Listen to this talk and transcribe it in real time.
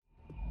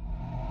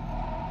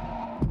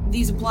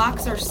these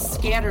blocks are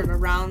scattered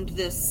around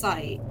this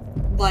site,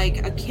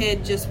 like a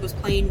kid just was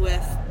playing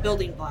with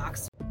building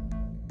blocks.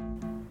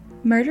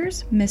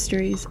 Murders,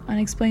 mysteries,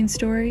 unexplained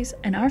stories,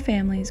 and our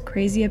family's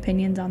crazy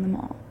opinions on them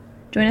all.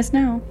 Join us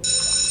now.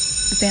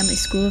 The Family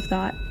School of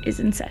Thought is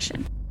in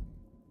session.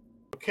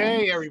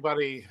 Okay,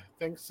 everybody.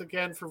 Thanks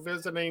again for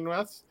visiting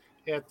us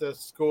at the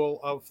School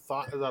of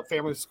Thought, the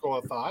Family School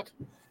of Thought.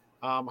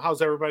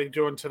 How's everybody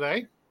doing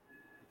today?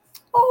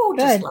 Oh,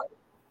 good.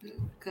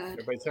 Good.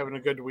 Everybody's having a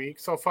good week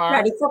so far.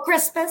 Ready for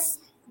Christmas?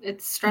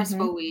 It's a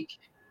stressful week.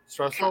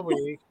 Stressful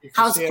week. You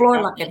can How's see floor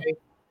I've got looking? my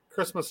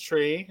Christmas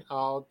tree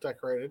all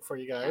decorated for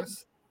you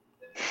guys.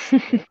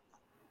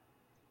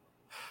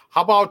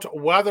 How about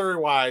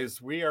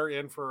weather-wise? We are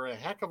in for a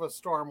heck of a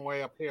storm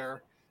way up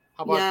here.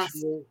 How about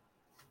you,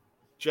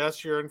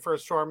 Jess? You're in for a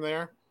storm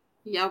there?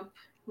 Yep.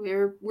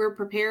 We're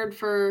prepared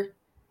for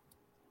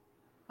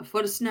a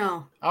foot of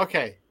snow.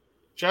 Okay.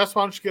 Jess,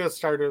 why don't you get us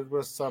started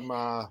with some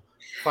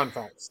fun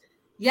facts?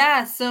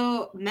 Yeah,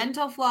 so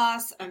Mental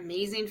Floss,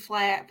 amazing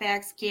flat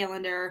facts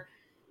calendar.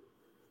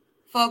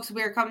 Folks,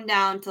 we're coming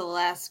down to the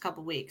last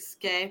couple weeks,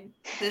 okay?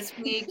 This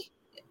week,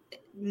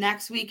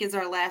 next week is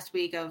our last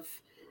week of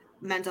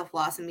Mental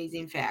Floss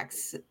Amazing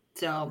Facts.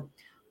 So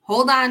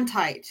hold on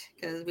tight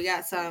because we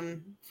got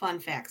some fun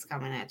facts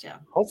coming at you.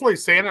 Hopefully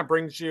Santa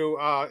brings you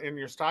in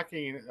your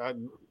stocking a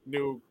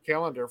new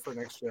calendar for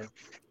next year.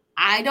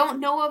 I don't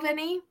know of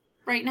any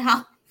right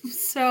now,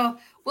 so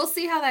we'll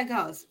see how that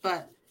goes,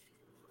 but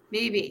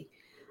maybe.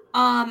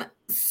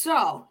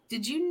 So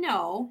did you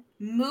know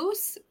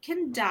moose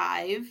can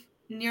dive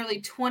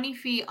nearly 20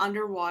 feet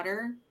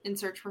underwater in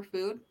search for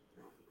food?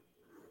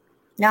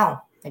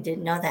 No, I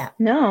didn't know that.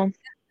 No.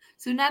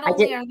 So not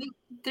only are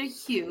they're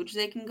huge,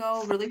 they can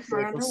go really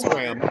far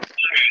underwater.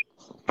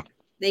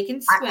 They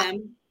can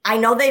swim. I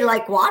know they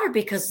like water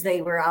because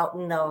they were out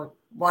in the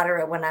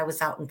water when I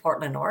was out in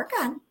Portland,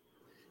 Oregon.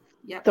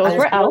 Yep. Those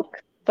were elk,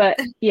 but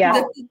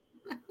yeah.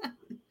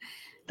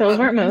 Those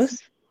weren't moose.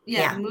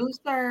 Yeah, moose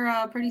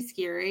are pretty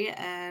scary,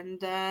 and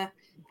if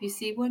you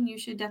see one, you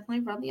should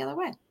definitely run the other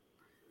way.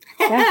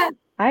 Yeah,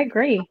 I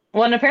agree.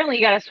 Well, and apparently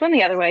you got to swim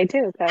the other way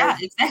too. Yeah,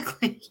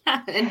 exactly.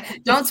 Yeah,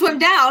 and don't swim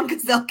down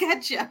because they'll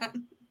catch you.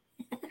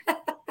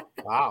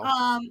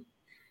 Wow.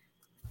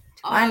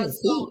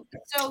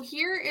 So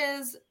here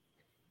is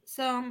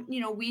some,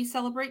 we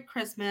celebrate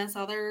Christmas.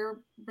 Other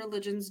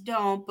religions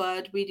don't,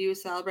 but we do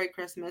celebrate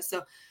Christmas.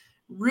 So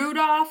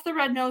Rudolph the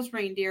Red-Nosed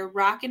Reindeer,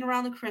 Rocking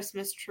Around the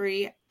Christmas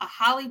Tree, A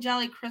Holly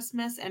Jolly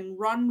Christmas, and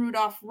Run,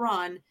 Rudolph,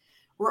 Run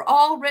were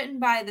all written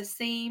by the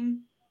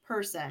same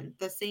person,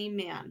 the same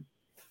man,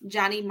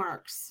 Johnny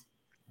Marks,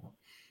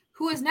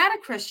 who is not a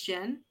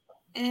Christian,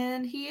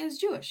 and he is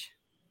Jewish.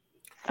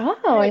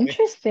 Oh,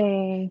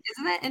 interesting.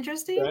 Isn't that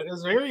interesting? That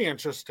is very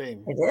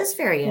interesting. It is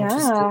very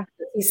interesting.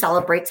 He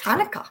celebrates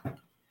Hanukkah.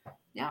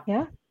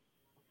 Yeah.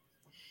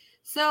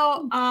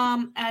 So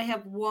I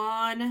have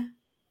one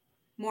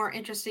more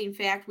interesting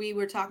fact. We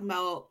were talking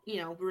about,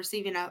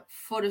 receiving a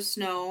foot of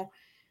snow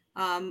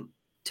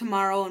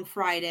tomorrow and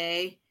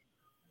Friday,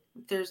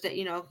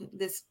 Thursday,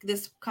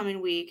 this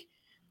coming week.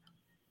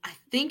 I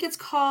think it's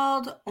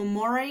called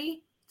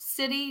Omori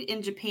City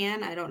in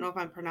Japan. I don't know if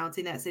I'm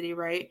pronouncing that city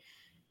right.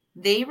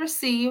 They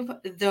receive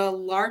the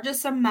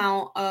largest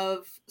amount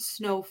of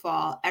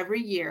snowfall every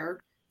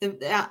year,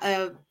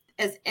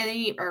 as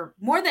any or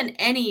more than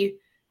any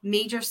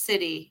major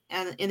city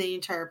in the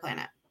entire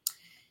planet.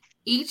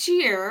 Each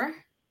year,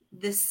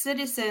 the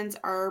citizens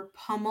are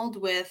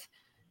pummeled with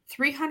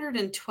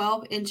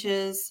 312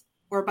 inches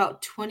or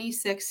about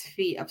 26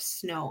 feet of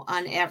snow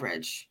on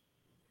average.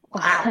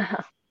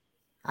 Wow.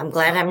 I'm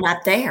glad I'm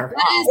not there.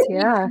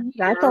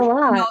 That's a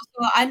lot.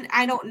 So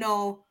I don't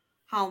know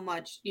how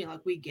much,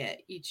 we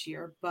get each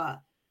year,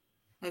 but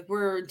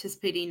we're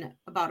anticipating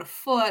about a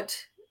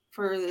foot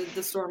for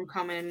the storm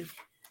coming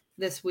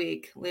this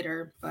week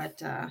later.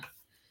 But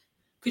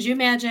could you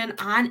imagine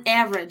on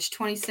average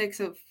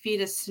 26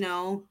 feet of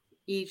snow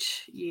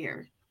each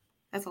year?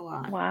 That's a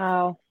lot.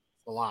 Wow.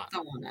 A lot. I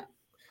want it.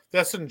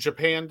 That's in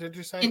Japan, did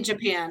you say? In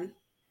Japan.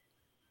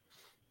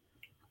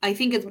 I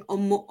think it's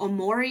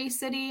Omori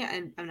City.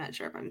 I'm not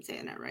sure if I'm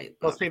saying that right.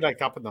 Must be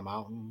up in the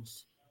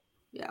mountains.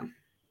 Yeah.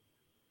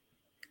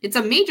 It's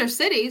a major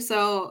city,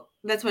 so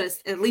that's what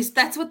at least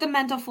that's what the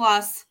Mental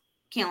Floss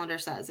calendar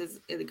says.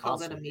 It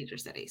calls it a major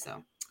city.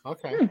 So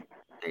okay.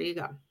 There you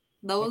go.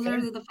 Those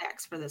are the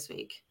facts for this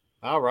week.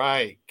 All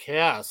right.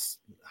 Cass,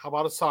 how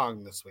about a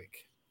song this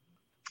week?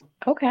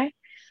 Okay.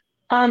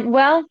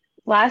 Well,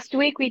 last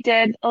week we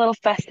did a little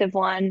festive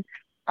one.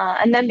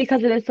 And then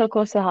because it is so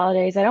close to the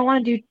holidays, I don't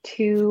want to do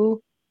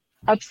too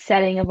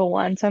upsetting of a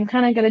one. So I'm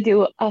kind of going to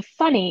do a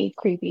funny,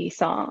 creepy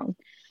song.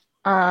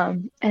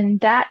 And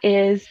that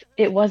is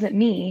It Wasn't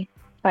Me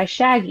by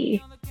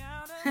Shaggy.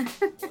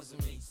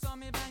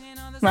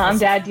 Mom,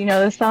 Dad, do you know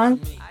this song?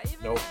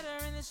 Nope.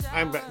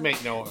 I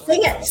make no.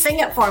 Sing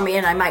it for me,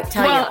 and I might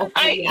tell you.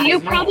 Okay, you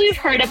probably have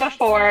heard it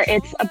before.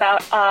 It's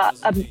about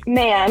a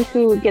man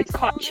who gets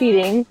caught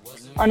cheating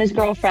on his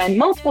girlfriend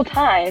multiple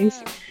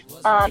times,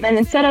 and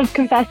instead of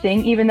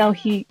confessing, even though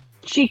he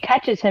she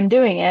catches him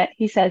doing it,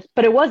 he says,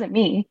 but it wasn't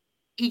me.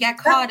 He got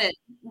caught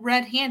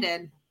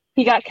red-handed.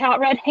 He got caught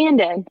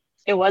red-handed.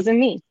 It wasn't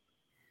me.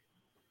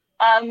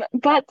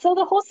 But so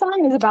the whole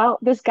song is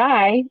about this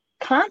guy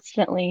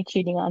constantly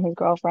cheating on his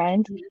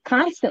girlfriend,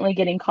 constantly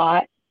getting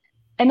caught.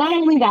 And not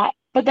only that,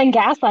 but then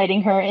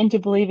gaslighting her into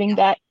believing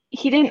that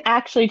he didn't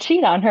actually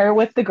cheat on her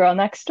with the girl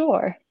next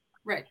door.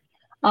 Right.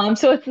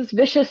 So it's this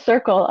vicious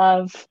circle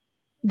of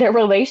their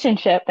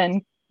relationship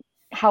and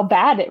how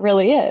bad it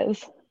really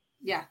is.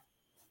 Yeah.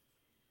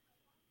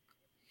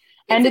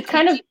 And it's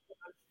kind of,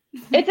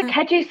 it's a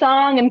catchy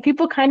song, and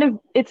people kind of,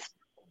 it's,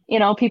 you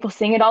know, people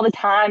sing it all the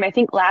time. I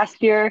think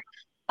last year,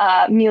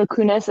 Mila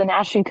Kunis and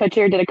Ashton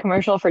Kutcher did a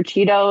commercial for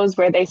Cheetos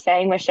where they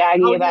sang with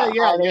Shaggy about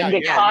how they didn't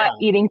get caught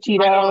eating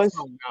Cheetos.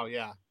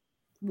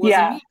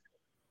 Wasn't me.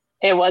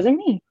 It wasn't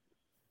me.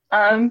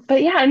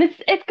 But yeah, and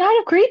it's kind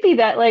of creepy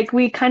that like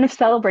we kind of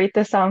celebrate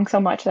this song so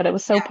much that it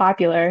was so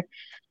popular.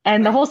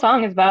 And the whole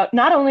song is about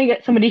not only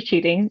get somebody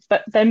cheating,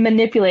 but then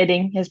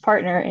manipulating his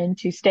partner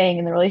into staying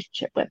in the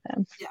relationship with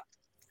him. Yeah.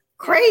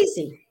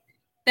 Crazy.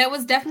 That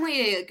was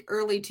definitely an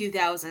early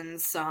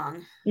 2000s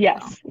song.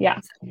 Yes. Yeah.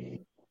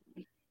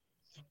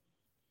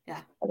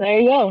 Yeah. Well, there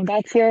you go.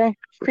 That's your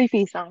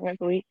creepy song of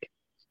the week.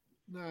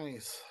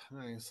 Nice.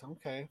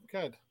 Okay,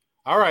 good.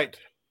 All right.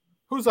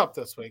 Who's up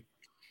this week?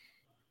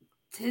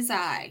 'Tis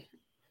I.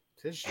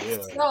 'Tis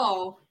you.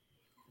 So,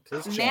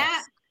 'Tis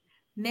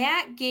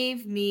Matt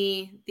gave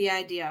me the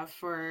idea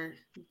for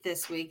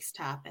this week's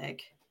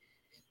topic.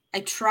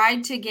 I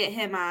tried to get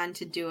him on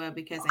to do it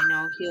because I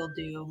know he'll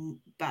do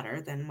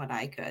better than what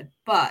I could.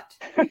 But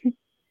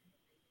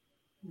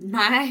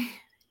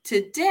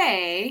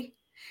today,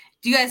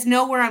 do you guys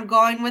know where I'm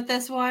going with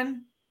this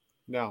one?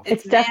 No.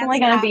 It's definitely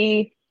going to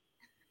be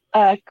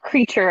a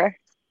creature.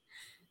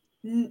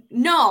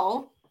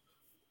 No,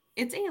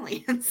 it's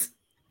aliens.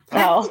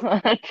 Oh,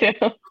 true.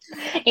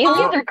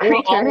 Aliens are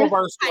creatures. All of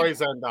our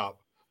stories end up.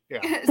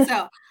 Yeah.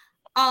 So,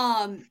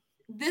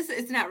 this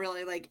is not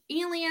really like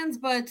aliens,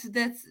 but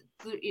that's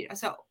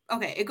so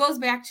okay. It goes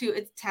back to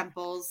its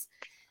temples.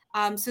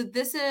 So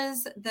this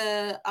is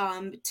the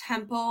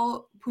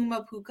temple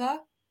Puma Punku.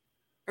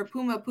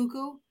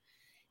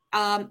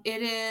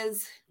 It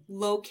is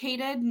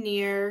located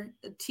near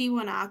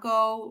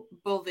Tiwanaku,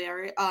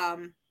 Bolivia,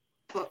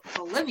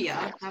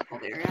 not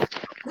Bulgaria,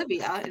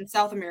 Bolivia in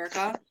South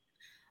America.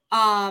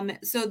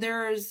 So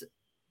there's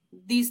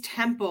these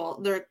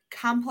they're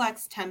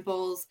complex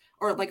temples,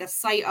 or like a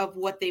site of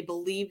what they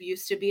believe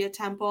used to be a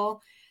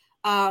temple.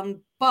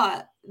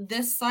 But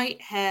this site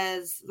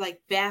has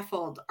like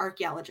baffled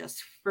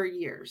archaeologists for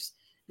years.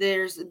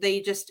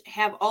 They just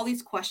have all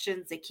these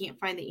questions. They can't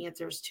find the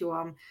answers to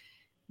them.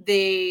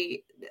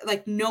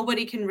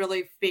 Nobody can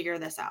really figure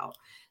this out.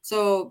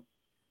 So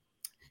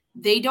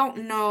they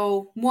don't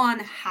know, one,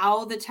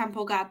 how the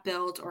temple got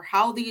built, or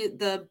how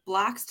the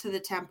blocks to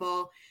the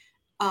temple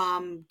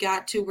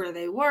got to where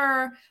they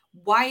were,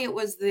 why it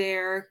was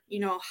there,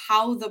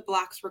 how the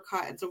blocks were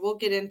cut. And so we'll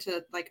get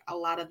into like a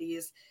lot of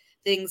these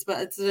things,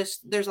 but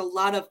there's a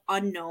lot of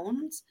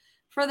unknowns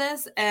for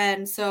this.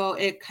 And so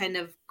it kind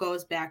of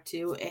goes back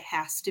to, it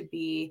has to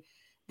be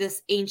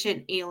this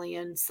ancient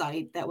alien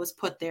site that was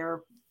put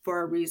there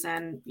for a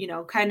reason,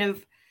 kind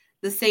of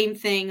the same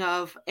thing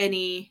of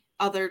any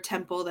other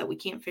temple that we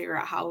can't figure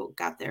out how it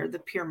got there. The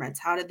pyramids,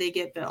 how did they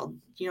get built?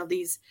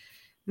 These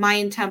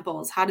Mayan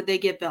temples, how did they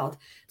get built?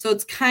 So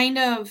it's kind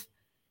of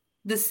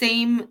the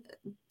same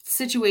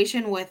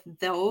situation with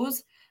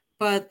those,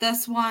 but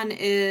this one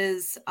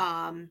is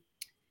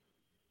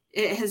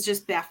it has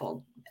just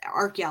baffled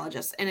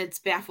archaeologists, and it's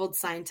baffled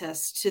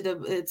scientists.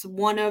 It's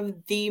one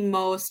of the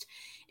most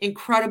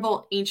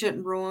incredible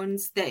ancient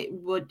ruins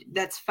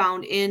that's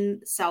found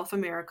in South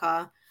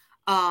America,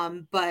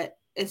 but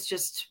it's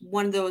just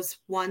one of those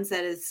ones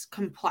that is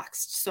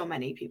complex to so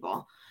many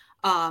people.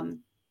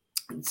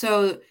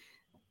 So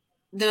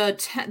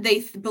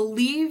they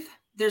believe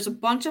there's a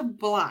bunch of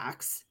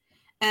blocks,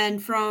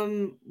 and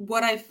from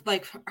what I've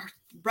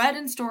read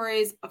in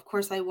stories, of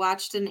course, I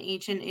watched an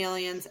Ancient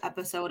Aliens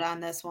episode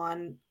on this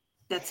one.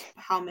 That's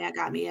how Matt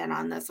got me in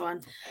on this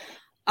one.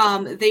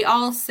 They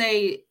all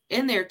say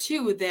in there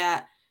too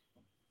that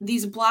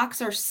these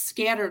blocks are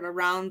scattered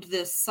around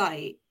this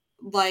site,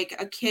 like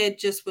a kid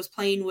just was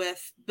playing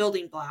with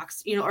building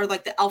blocks, or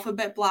like the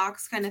alphabet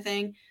blocks kind of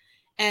thing.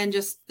 And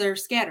just they're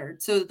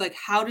scattered. So like,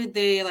 how did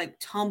they like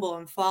tumble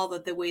and fall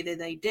the way that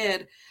they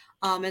did?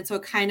 And so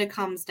it kind of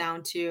comes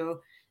down to,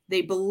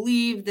 they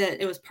believe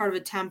that it was part of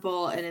a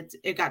temple and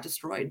it got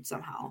destroyed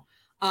somehow.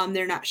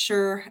 They're not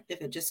sure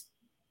if it just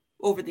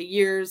over the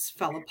years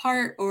fell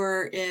apart,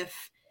 or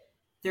if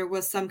there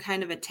was some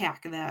kind of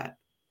attack that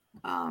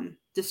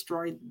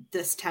destroyed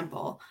this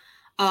temple.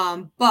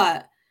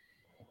 But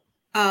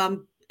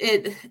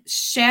it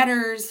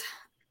shatters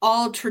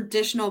all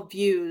traditional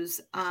views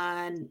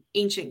on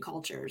ancient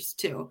cultures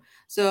too.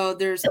 So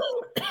there's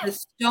the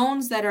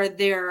stones that are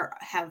there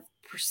have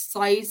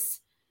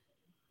precise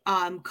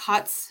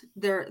cuts.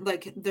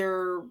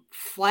 They're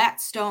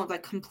flat stones,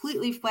 like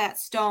completely flat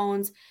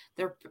stones.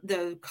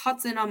 The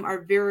cuts in them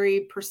are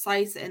very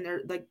precise, and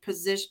they're like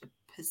precision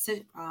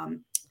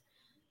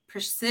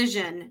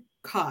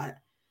cut.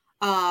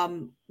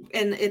 And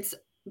it's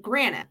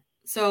granite,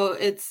 so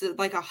it's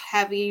like a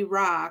heavy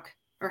rock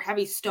or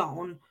heavy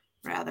stone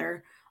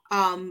rather.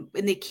 And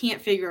they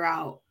can't figure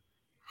out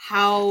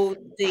how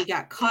they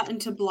got cut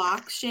into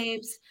block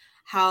shapes,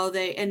 how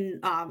they, and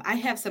I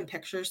have some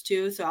pictures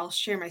too, so I'll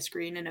share my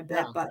screen in a bit.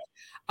 Yeah. But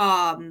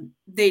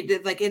they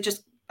did, like, it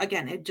just,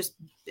 again,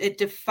 it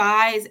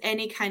defies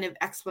any kind of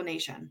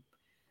explanation,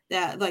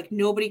 that like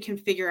nobody can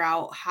figure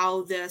out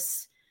how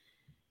this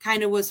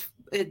kind of was,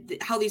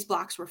 how these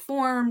blocks were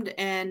formed.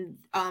 And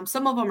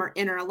some of them are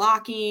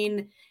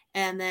interlocking,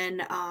 and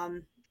then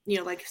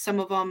like some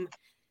of them,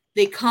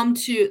 they come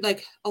to,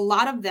 like, a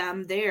lot of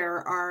them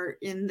there are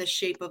in the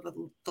shape of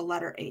the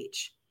letter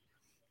H.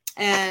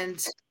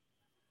 And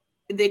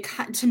they,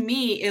 to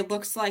me, it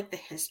looks like the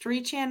History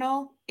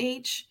Channel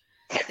H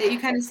that you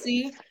kind of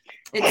see.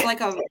 It's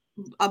like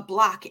a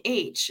block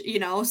H,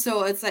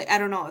 so it's like, I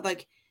don't know,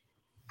 like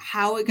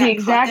how it got The cut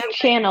exact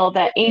channel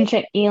that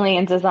Ancient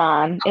Aliens is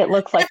on, it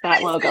looks like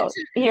that logo.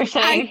 You're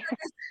saying?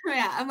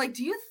 Yeah, I'm like,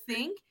 do you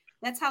think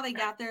that's how they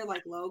got their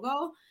like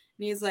logo?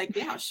 And he's like,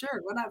 yeah,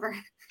 sure, whatever.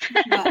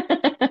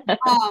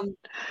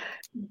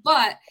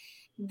 But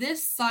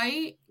this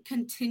site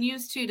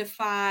continues to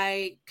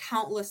defy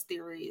countless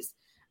theories,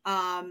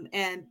 and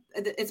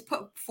it's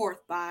put forth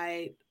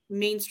by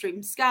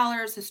mainstream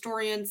scholars,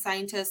 historians,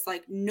 scientists.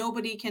 Like,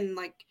 nobody can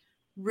like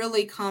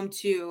really come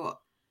to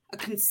a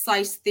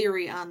concise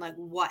theory on like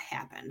what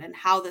happened and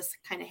how this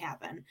kind of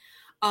happened.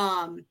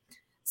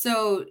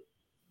 So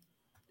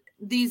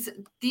these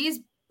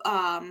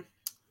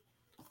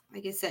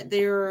like I said,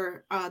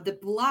 they're the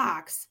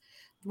blocks.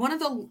 One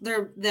of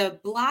the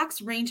blocks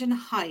range in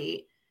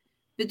height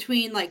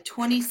between like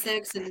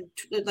 26 and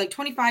like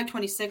 25,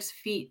 26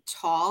 feet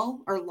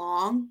tall or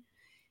long.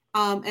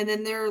 And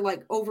then they're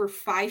like over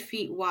 5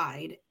 feet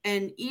wide,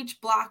 and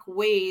each block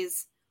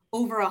weighs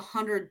over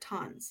 100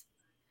 tons.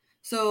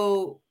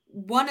 So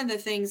one of the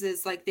things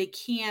is like they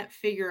can't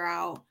figure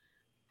out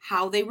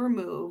how they were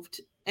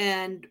moved,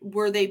 and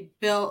were they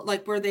built,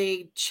 like were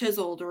they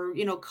chiseled or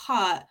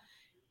cut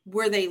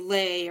where they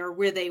lay or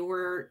where they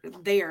were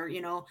there.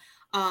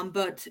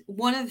 But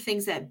one of the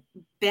things that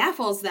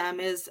baffles them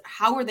is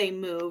how are they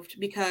moved,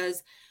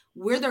 because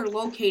where they're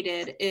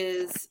located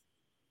is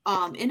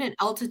in an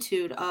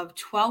altitude of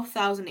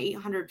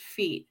 12,800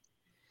 feet.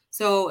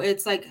 So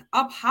it's like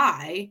up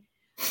high,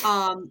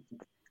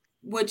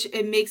 which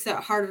it makes it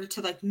harder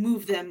to like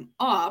move them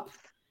up,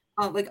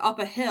 like up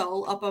a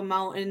hill, up a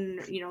mountain,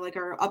 like,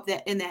 or up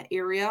that in that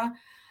area.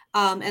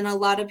 And a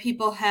lot of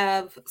people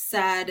have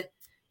said,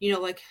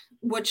 like,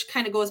 which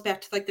kind of goes back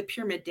to like the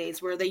pyramid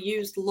days where they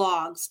used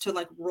logs to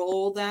like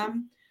roll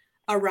them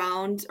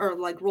around or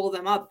like roll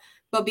them up.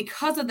 But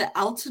because of the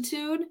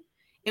altitude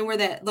and where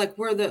that, like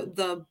where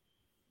the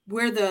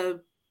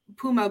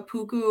Puma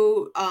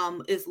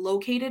Punku is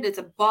located, it's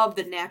above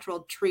the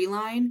natural tree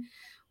line,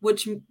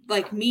 which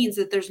like means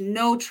that there's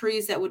no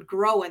trees that would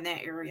grow in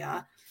that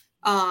area.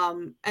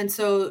 And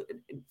so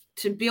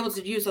to be able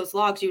to use those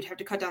logs, you'd have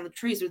to cut down the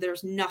trees, or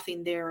there's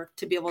nothing there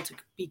to be able to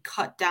be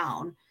cut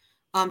down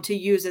to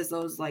use as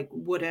those like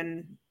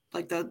wooden,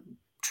 like the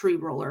tree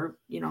roller,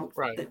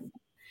 right.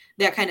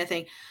 that kind of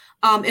thing.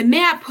 And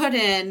Matt put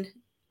in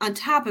on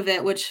top of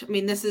it, which, I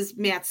mean, this is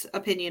Matt's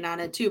opinion on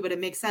it too, but it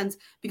makes sense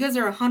because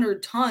they're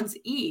 100 tons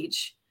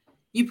each.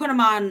 You put them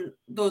on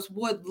those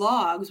wood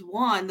logs,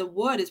 one, the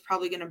wood is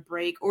probably going to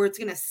break, or it's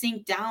going to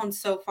sink down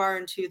so far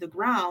into the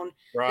ground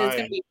that it's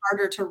going to be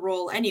harder to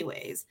roll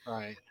anyways.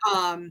 Right.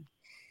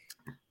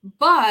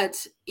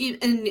 But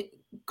in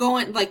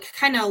going, like,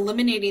 kind of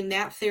eliminating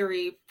that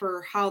theory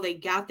for how they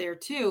got there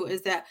too,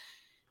 is that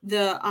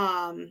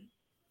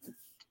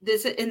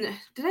this, in,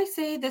 did I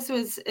say this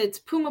was, it's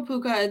Puma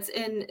Puka, it's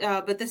in,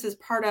 but this is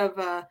part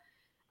of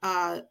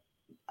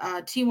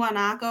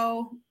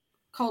Tiwanaku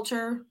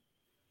culture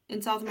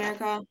in South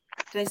America.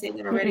 Did I say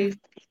that already?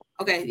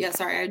 Mm-hmm. Okay, yeah,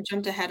 sorry, I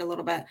jumped ahead a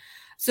little bit.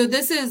 So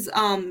this is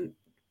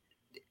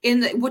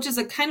which is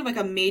a kind of like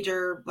a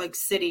major like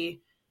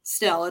city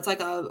still. It's like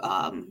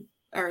a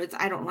or it's,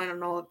 I don't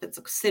know if it's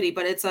a city,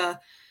 but it's a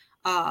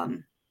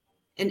an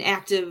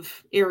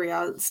active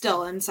area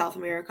still in South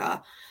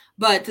America.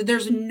 But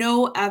there's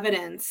no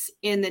evidence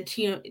in the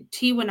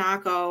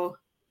Tiwanaku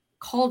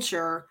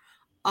culture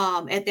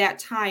at that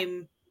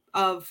time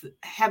of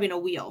having a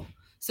wheel.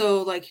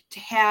 So like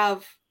to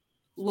have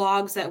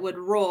logs that would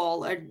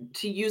roll, or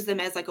to use them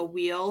as like a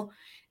wheel,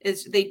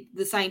 is the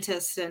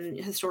scientists and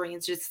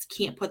historians just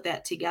can't put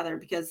that together,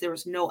 because there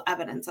was no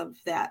evidence of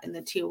that in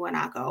the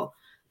Tiwanaku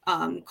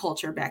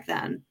culture back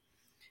then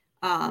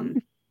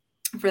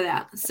for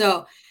that.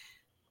 So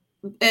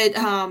it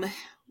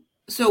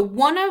so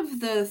one of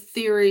the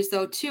theories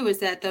though too is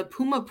that the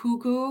Puma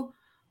Punku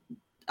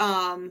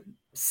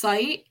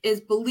site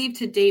is believed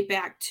to date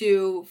back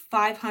to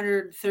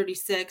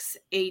 536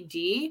 AD.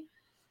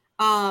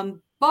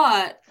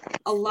 but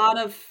a lot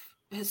of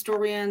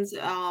historians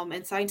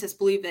and scientists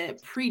believe that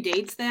it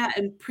predates that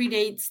and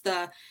predates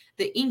the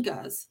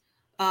Incas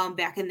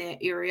back in that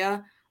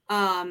area.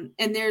 And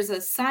there's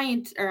an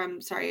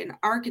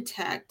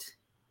architect,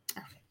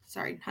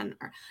 an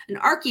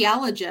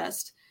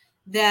archaeologist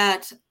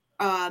that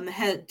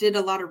did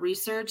a lot of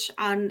research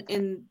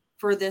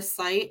for this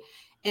site,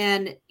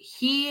 and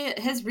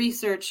his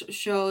research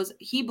shows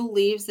he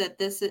believes that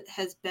this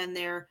has been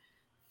there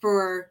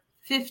for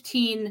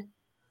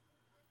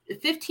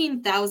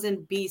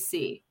 15,000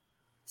 BC.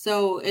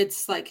 So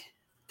it's like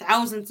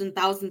thousands and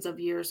thousands of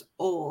years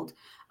old.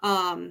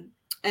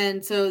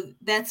 And so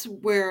that's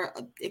where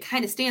it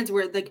kind of stands,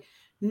 where like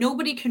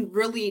nobody can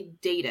really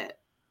date it,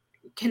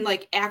 can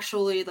like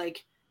actually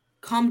like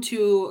come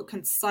to a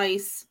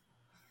concise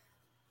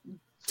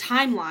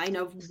timeline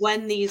of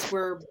when these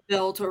were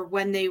built or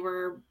when they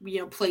were,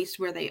 placed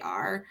where they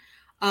are.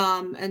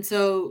 And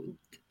so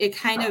it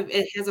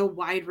has a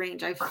wide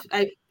range. I've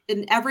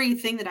in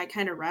everything that I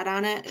kind of read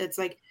on it, it's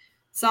like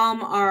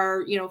some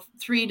are,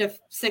 3 to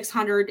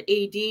 600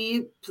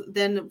 AD.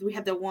 Then we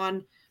have the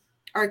one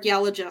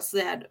archaeologist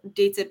that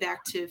dates it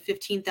back to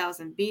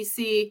 15,000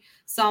 BC.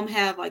 Some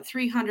have like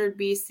 300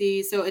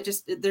 BC. So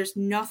there's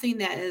nothing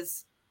that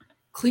is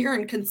clear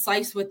and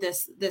concise with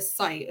this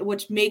site,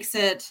 which makes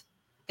it,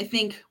 I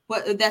think,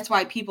 that's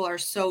why people are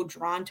so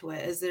drawn to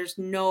it, is there's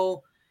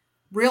no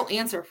real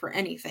answer for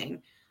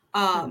anything.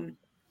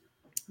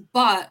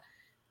 But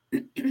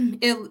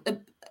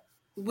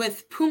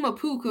with Puma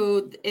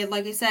Punku,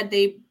 like I said,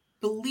 they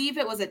believe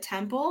it was a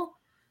temple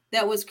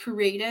that was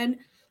created.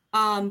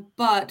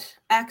 But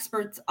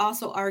experts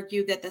also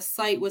argue that the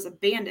site was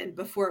abandoned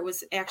before it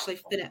was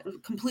actually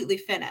completely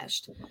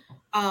finished.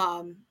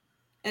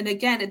 And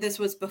again, this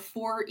was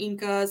before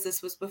Incas.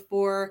 This was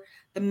before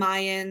the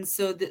Mayans.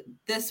 So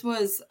this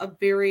was a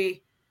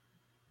very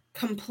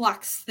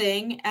complex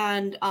thing.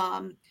 And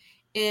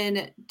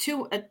in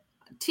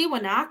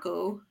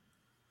Tiwanaku,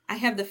 I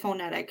have the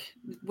phonetic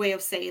way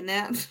of saying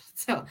that.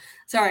 So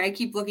sorry, I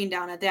keep looking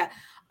down at that.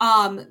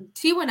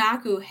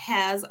 Tiwanaku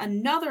has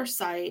another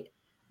site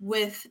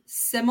with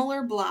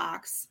similar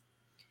blocks,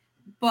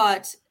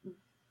 but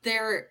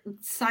their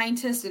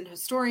scientists and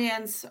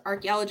historians,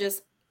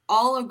 archaeologists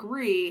all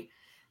agree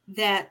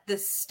that the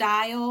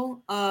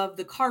style of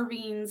the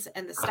carvings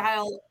and the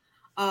style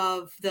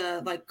of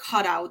the like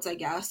cutouts, I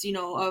guess,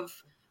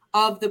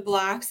 of the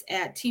blocks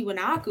at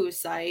Tiwanaku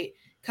site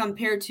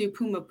compared to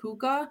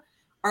Pumapuka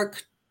are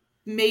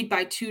made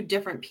by two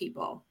different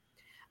people.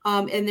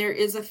 And there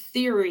is a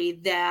theory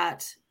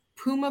that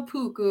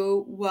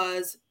Pumapuku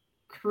was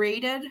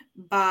created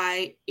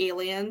by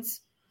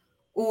aliens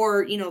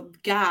or,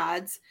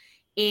 gods,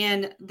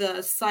 and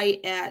the site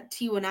at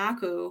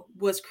Tiwanaku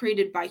was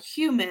created by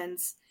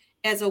humans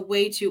as a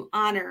way to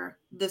honor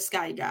the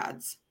sky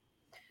gods.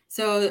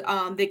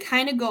 So they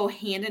kind of go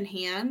hand in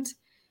hand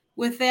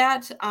with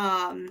that.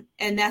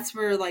 And that's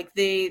where like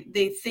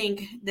they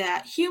think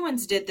that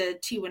humans did the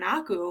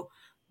Tiwanaku,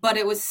 but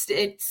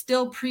it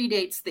still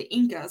predates the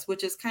Incas,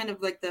 which is kind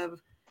of like the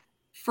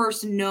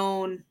first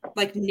known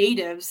like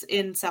natives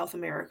in South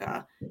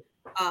America.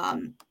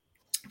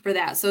 For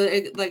that. So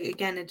it, like,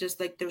 again, it just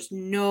like there's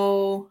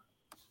no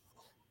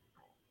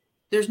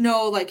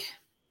like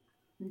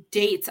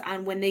dates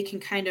on when they can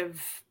kind of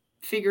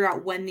figure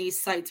out when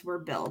these sites were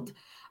built.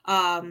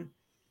 So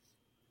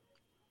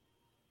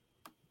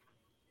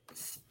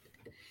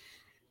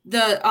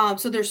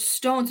there's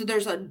stones. So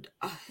there's at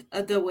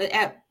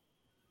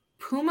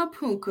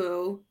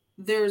Pumapunku,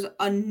 there's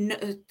a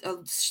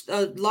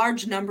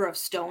large number of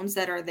stones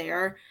that are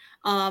there.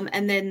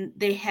 And then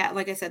they have,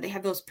 like I said, they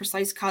have those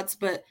precise cuts,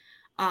 but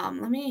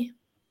let me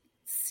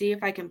see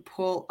if I can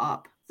pull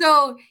up.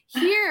 So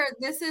here,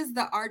 this is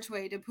the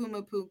archway to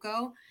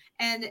Pumapunku,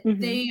 and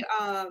they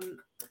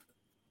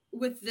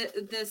with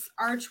this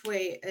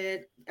archway,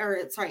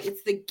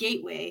 it's the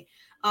gateway.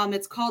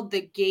 It's called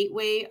the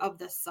Gateway of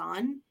the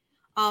Sun,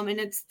 and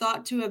it's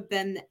thought to have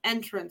been the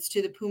entrance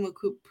to the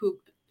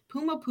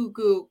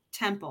Pumapunku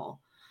temple.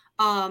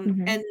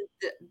 And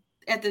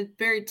at the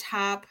very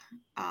top,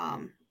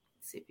 let's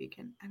see if you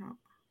can. I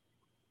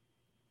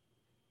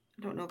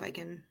don't know if I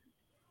can.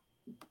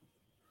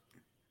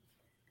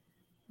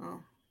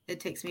 Well, it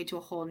takes me to a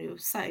whole new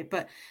site,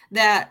 but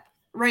that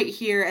right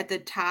here at the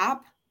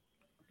top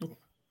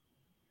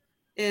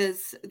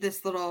is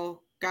this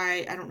little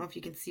guy. I don't know if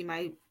you can see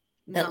my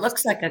mouse. It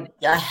looks like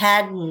a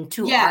head and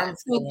two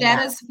arms. So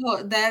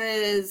that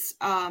is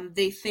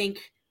they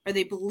think, or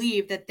they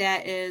believe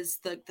that is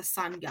the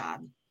sun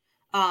god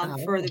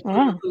for the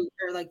or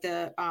like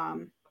the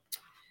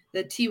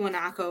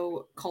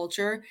Tiwanaku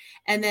culture.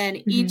 And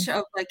then each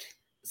of like,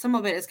 some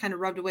of it is kind of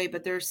rubbed away,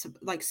 but there's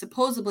like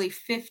supposedly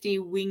 50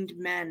 winged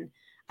men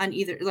on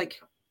either,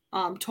 like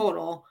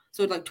total,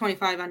 so like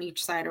 25 on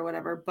each side or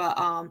whatever, but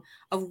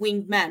of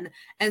winged men.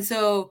 And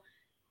so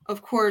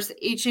of course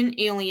ancient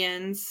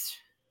aliens,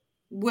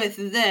 with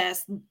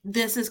this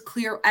is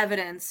clear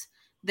evidence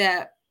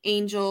that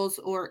angels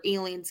or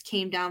aliens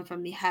came down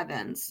from the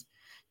heavens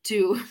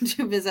to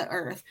visit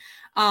Earth.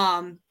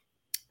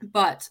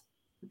 But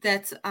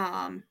that's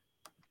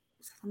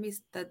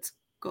let's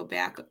go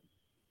back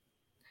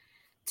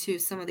to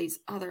some of these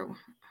other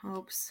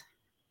hopes.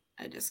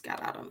 I just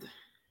got out of.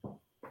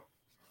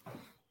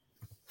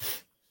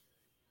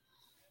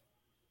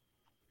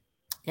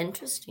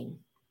 Interesting.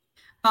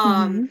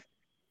 Mm-hmm.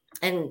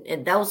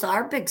 And those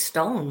are big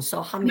stones.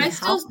 So how many?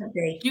 How could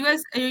they? You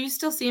guys, are you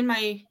still seeing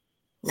my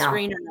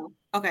screen or no?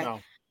 Okay. No.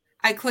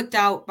 I clicked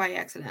out by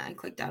accident. I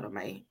clicked out of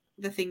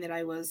the thing that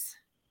I was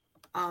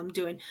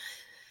doing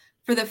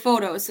for the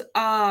photos.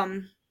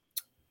 But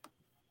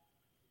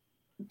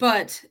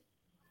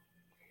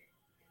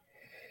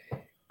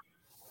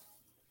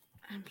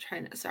I'm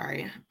trying to.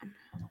 Sorry,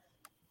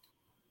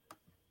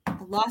 I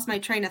lost my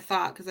train of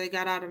thought because I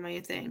got out of my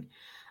thing.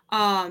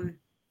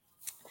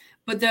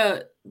 But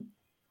the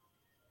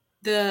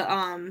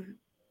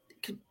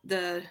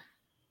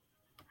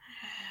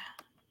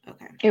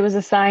okay. It was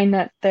a sign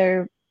that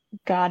their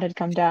God had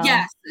come down.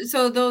 Yes.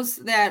 So those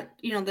that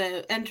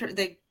the entrance,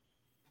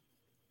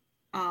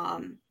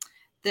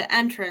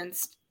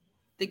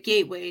 the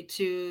gateway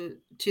to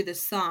the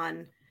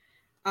sun,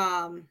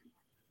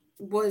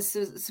 was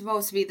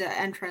supposed to be the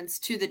entrance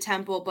to the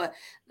temple, but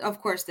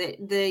of course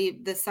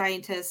the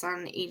scientists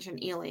on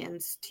Ancient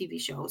Aliens TV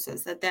show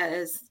says that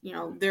is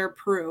their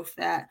proof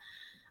that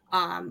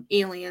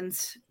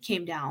aliens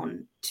came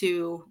down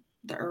to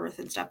the Earth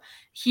and stuff.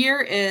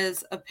 Here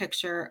is a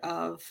picture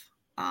of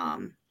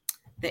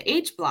the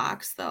H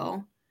blocks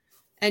though,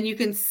 and you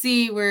can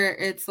see where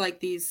it's like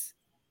these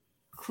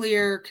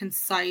clear,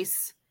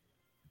 concise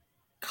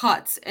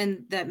cuts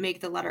and that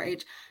make the letter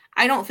H.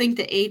 I don't think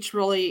the H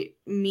really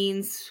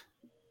means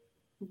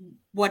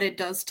what it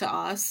does to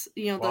us,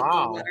 the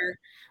letter.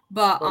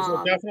 But those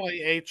are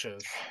definitely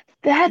H's.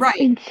 That's right.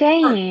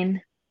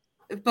 Insane.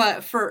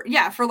 But for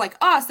like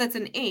us, that's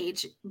an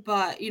H.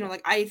 But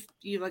I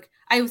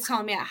was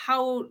telling Matt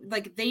how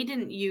they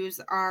didn't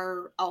use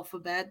our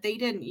alphabet. They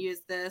didn't use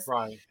this.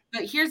 Right.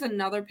 But here's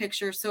another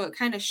picture, so it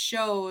kind of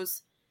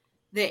shows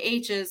the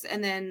H's,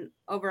 and then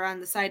over on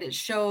the side it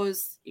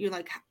shows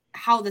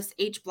how this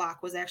H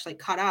block was actually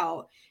cut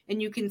out,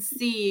 and you can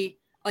see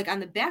on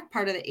the back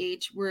part of the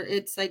H where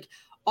it's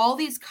all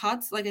these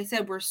cuts, like I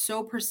said, were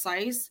so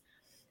precise.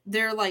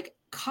 They're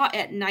cut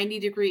at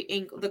 90-degree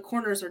angle. The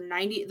corners are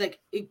 90,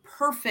 a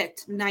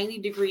perfect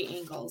 90-degree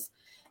angles,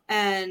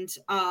 and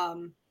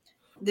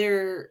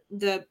they're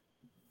the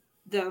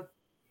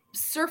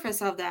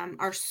surface of them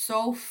are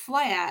so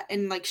flat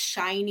and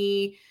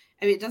shiny.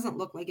 I mean, it doesn't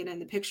look like it in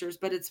the pictures,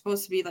 but it's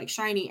supposed to be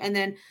shiny. And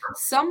then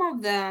some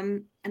of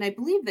them, and I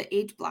believe the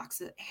H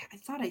blocks, I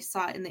thought I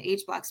saw it in the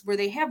H blocks where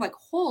they have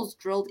holes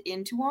drilled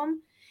into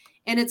them,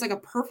 and it's a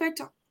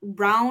perfect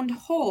round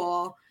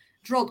hole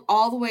drilled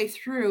all the way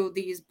through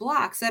these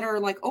blocks that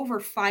are over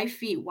 5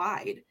 feet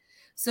wide.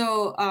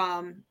 So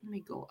let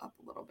me go up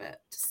a little bit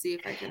to see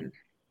if I can.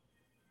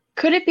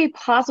 Could it be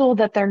possible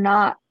that they're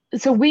not?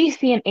 So we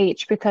see an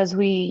H because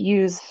we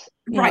use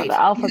the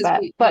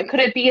alphabet, but could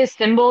it be a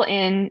symbol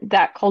in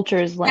that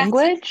culture's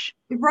language?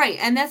 Right.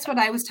 And that's what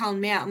I was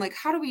telling Matt. I'm like,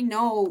 how do we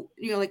know,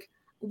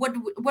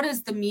 what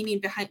is the meaning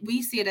behind?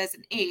 We see it as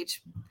an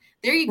H.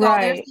 There you go.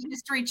 Right. There's the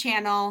History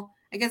Channel.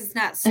 I guess it's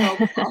not so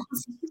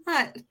close.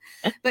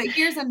 But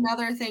here's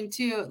another thing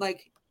too,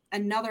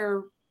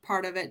 another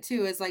part of it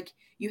too is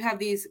you have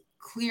these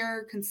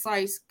clear,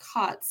 concise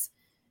cuts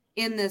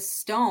in this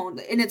stone,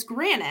 and it's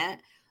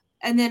granite.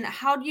 And then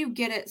how do you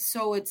get it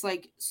so it's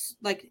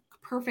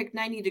perfect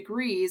 90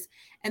 degrees,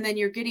 and then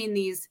you're getting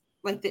these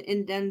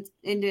the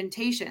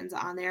indentations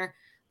on there?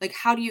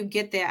 How do you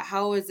get that?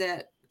 How is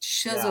it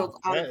chiseled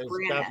out of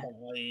granite?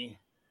 Definitely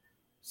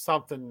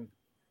something.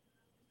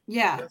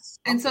 Yeah.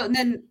 And so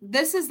then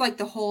this is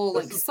the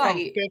whole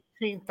site.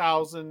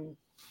 15,000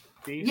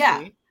 BC.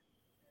 Yeah.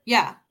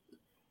 Yeah.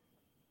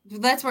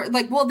 That's where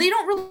they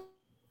don't really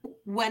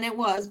when it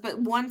was, but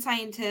one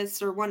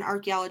scientist or one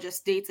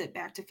archaeologist dates it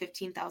back to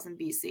 15,000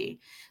 BC.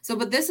 So,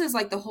 but this is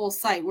the whole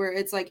site where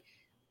it's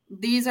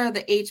these are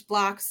the H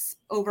blocks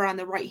over on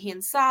the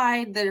right-hand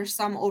side. There's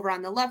some over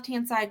on the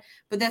left-hand side,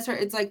 but that's where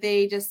it's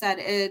they just said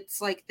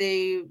it's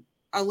a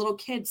little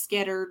kid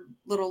scattered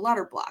little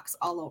letter blocks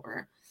all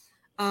over.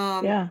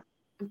 Yeah.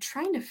 I'm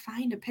trying to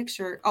find a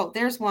picture. Oh,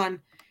 there's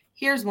one.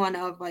 Here's one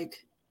of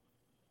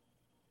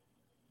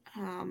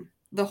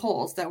the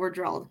holes that were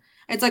drilled.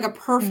 It's a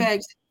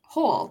perfect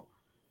hole.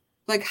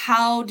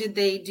 How did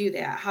they do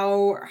that?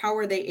 How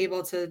were they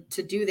able to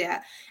do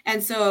that?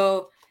 And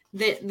so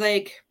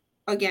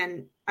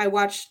again, I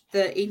watched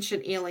the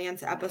Ancient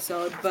Aliens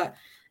episode, but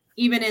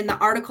even in the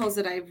articles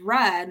that I've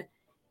read,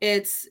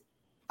 it's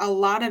a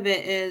lot of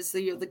it is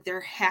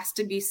there has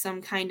to be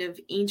some kind of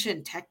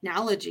ancient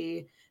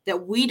technology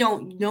that we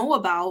don't know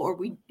about or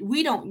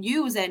we don't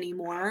use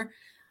anymore,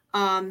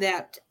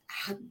 that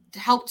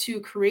helped to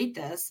create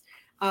this,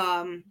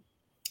 and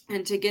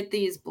to get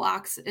these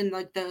blocks in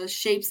the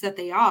shapes that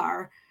they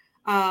are.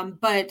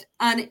 But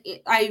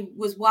I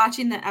was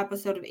watching the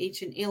episode of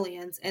Ancient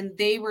Aliens, and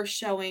they were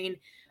showing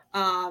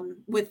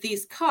with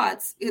these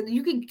cuts.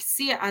 You can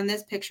see it on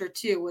this picture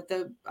too, with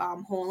the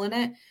hole in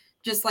it.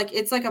 Just like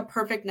it's like a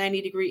perfect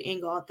 90-degree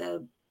angle at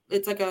the.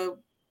 It's like a,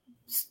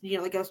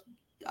 like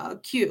a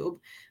cube,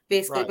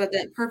 basically, but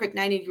that perfect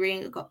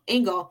 90-degree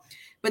angle.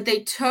 But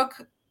they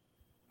took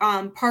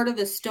part of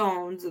the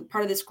stones,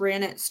 part of this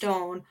granite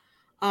stone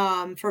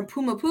from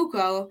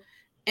Punku,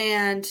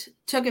 and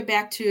took it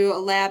back to a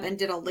lab and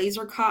did a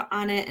laser cut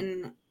on it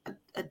and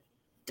a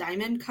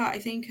diamond cut, I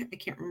think. I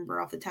can't remember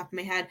off the top of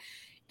my head.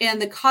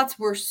 And the cuts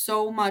were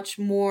so much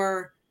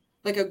more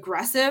like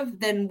aggressive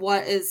than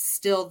what is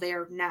still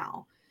there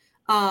now.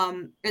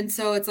 And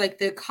so it's like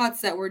the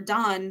cuts that were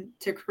done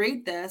to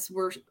create this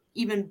were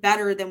even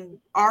better than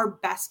our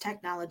best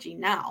technology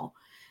now.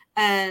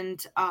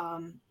 And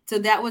so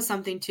that was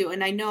something too.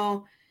 And I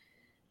know,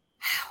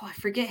 I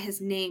forget his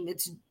name.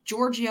 It's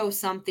Giorgio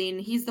something.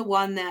 He's the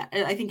one that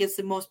I think is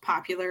the most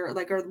popular,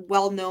 like, or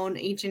well-known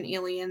Ancient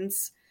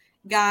Aliens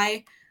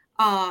guy.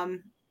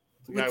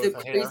 With the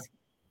crazy,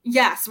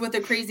 yes, with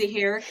the crazy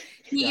hair.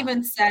 He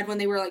even said when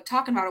they were like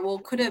talking about it, well,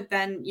 it could have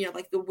been,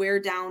 like the wear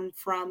down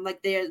from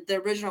like the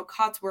original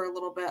cuts were a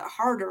little bit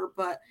harder,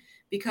 but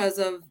because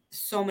of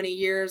so many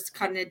years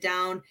cutting it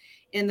down.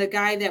 And the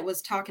guy that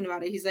was talking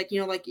about it, he's like,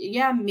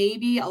 yeah,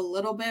 maybe a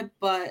little bit,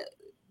 but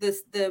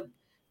the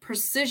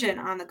precision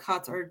on the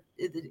cuts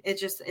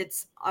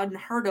it's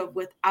unheard of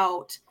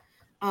without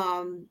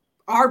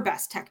our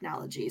best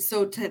technology.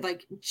 So to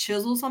like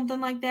chisel something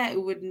like that,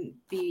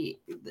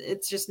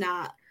 it's just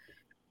not,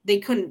 they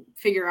couldn't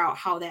figure out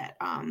how that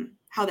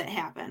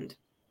happened.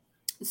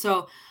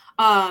 So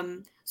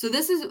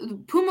this is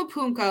Puma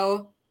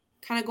Punku,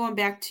 kind of going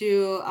back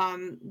to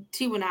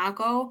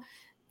Tiwanaku.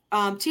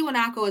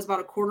 Tiwanaku is about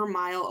a quarter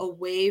mile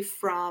away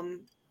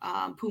from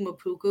Puma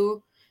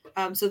Punku.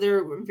 So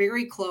they're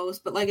very close,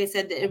 but like I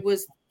said,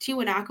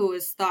 Tiwanaku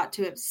is thought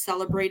to have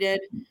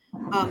celebrated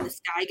the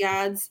sky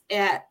gods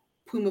at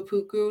Puma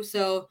Punku.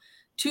 So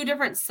 2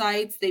 different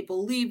sites they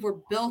believe were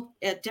built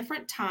at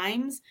different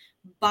times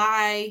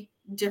by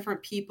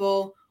different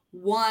people.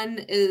 One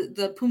is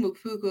the Puma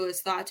Punku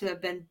is thought to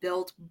have been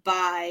built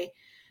by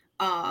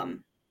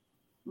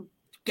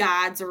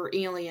gods or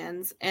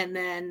aliens, and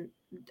then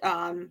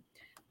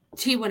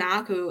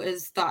Tiwanaku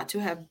is thought to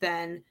have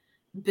been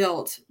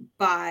built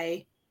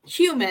by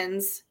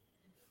humans,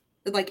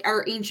 like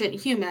our ancient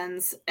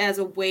humans, as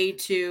a way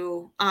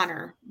to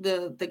honor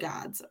the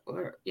gods,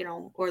 or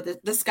or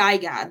the sky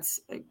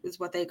gods is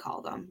what they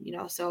call them.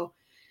 So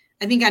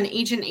I think on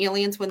Ancient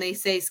Aliens, when they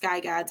say sky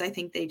gods, I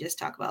think they just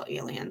talk about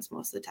aliens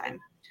most of the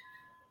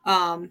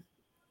time.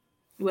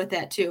 With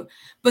that too,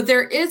 but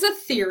there is a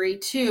theory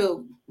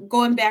too,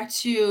 going back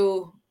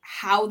to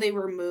how they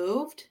were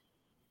moved.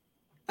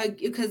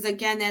 Because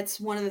again, that's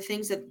one of the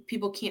things that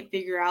people can't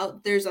figure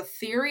out. There's a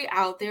theory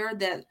out there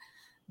that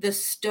the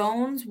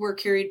stones were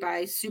carried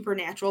by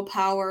supernatural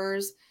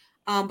powers,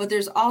 but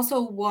there's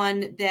also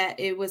one that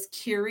it was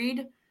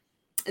carried.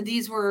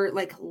 These were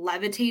like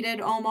levitated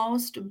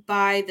almost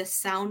by the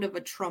sound of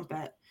a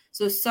trumpet.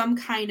 So some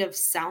kind of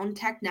sound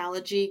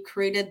technology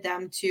created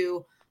them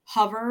to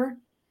hover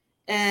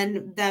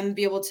and then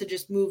be able to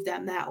just move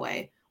them that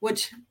way,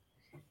 which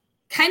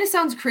kind of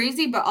sounds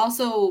crazy, but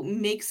also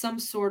makes some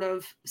sort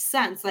of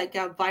sense, like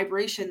a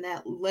vibration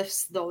that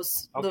lifts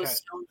those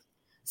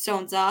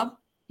stones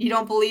up. You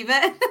don't believe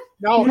it?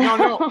 No.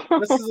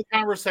 This is a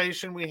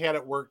conversation we had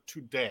at work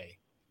today.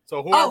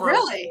 So whoever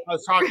really? I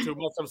was talking to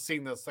must have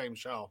seen the same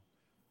show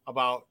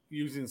about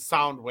using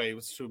sound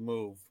waves to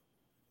move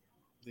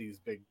these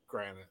big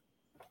granite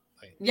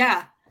things.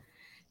 Yeah.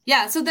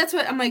 So that's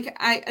what I'm like.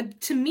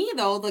 To me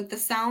though, like the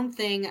sound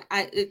thing,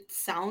 it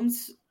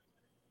sounds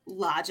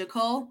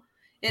logical.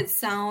 It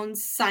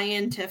sounds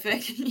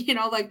scientific,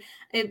 like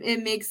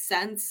it makes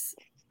sense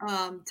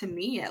to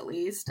me, at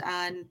least,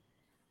 on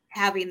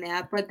having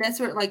that. But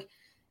that's what, like,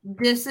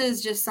 this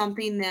is just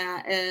something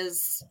that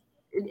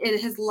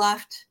it has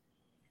left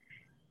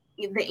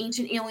the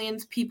Ancient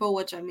Aliens people,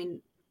 which I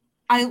mean,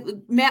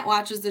 Matt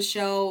watches the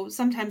show.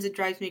 Sometimes it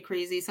drives me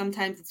crazy.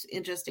 Sometimes it's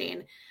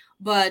interesting,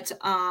 but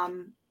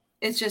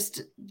it's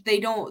just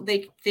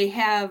they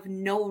have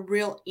no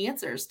real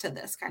answers to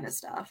this kind of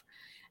stuff.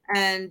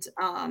 And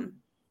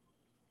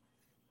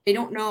they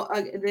don't know.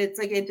 It's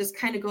like it just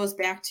kind of goes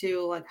back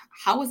to like,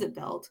 how was it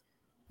built?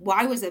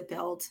 Why was it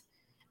built?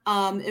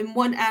 And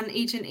one on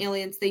Ancient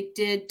Aliens, they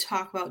did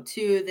talk about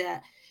too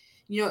that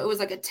it was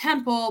like a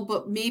temple,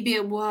 but maybe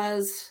it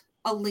was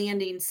a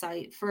landing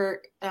site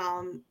for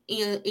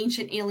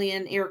ancient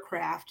alien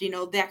aircraft.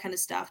 That kind of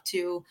stuff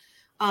too.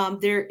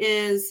 There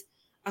is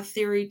a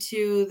theory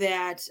too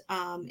that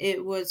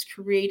it was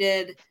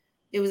created.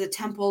 It was a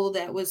temple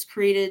that was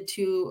created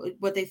to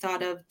what they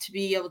thought of to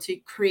be able to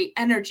create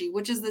energy,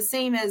 which is the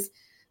same as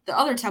the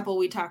other temple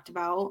we talked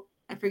about.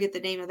 I forget the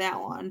name of that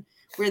one,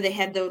 where they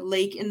had the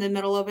lake in the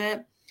middle of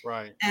it.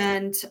 Right.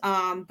 And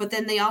but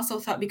then they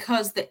also thought,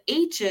 because the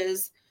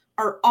H's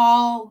are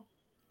all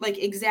like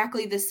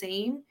exactly the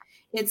same,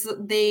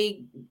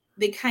 they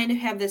kind of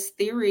have this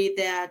theory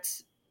that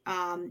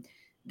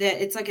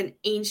that it's like an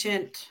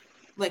ancient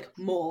like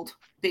mold,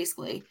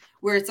 basically,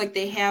 where it's like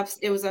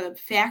it was a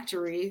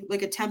factory,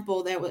 like a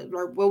temple that was,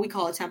 or what we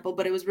call a temple,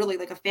 but it was really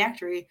like a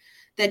factory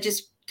that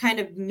just kind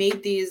of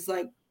made these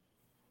like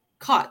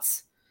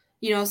cuts,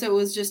 so it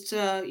was just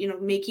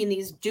making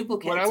these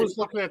duplicates. When I was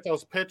looking at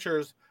those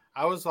pictures,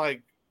 I was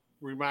like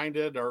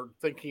reminded or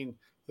thinking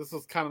this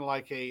is kind of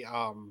like a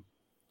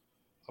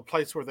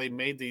place where they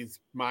made these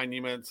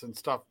monuments and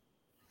stuff.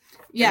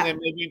 Yeah. And then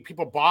maybe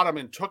people bought them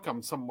and took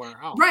them somewhere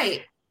else.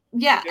 Right.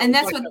 Yeah. And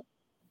that's like what.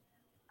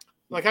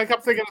 Like I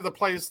kept thinking of the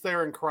place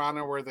there in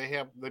Corona where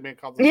they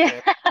make all this.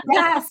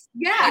 Yes.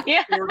 Yeah.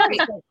 Yeah. They were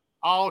just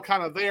all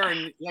kind of there,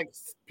 and like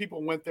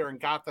people went there and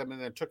got them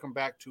and then took them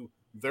back to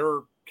their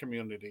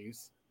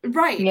communities.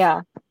 Right.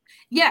 Yeah.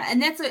 Yeah,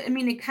 and that's what I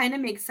mean. It kind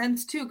of makes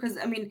sense too, because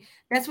I mean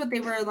that's what they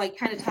were like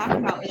kind of talking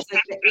about. It's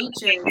like the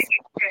H's,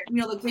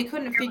 like they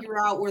couldn't figure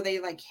out were they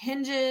like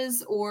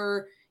hinges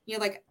or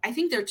like I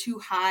think they're too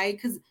high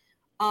because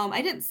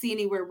I didn't see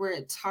anywhere where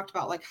it talked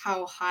about like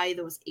how high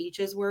those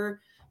H's were,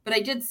 but I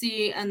did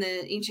see on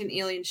the Ancient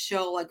Aliens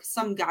show like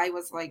some guy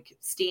was like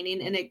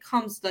standing and it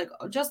comes like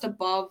just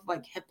above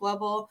like hip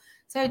level,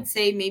 so I'd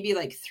say maybe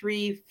like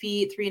 3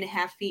 feet,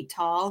 3.5 feet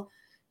tall.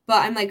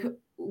 But I'm like,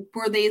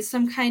 were they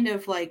some kind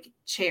of like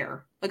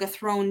chair, like a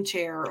throne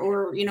chair,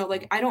 or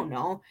like I don't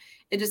know.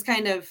 It just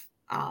kind of.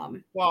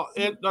 Well,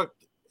 it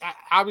looked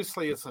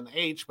obviously it's an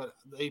H, but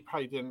they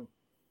probably didn't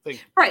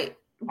think. Right.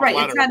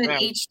 It's not an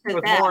H to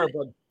that. It's more of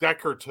a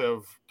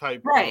decorative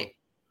type. Right.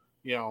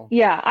 Of,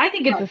 Yeah, I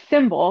think it's a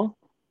symbol.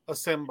 A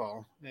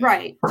symbol. Yeah.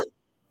 Right. But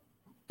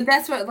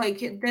that's what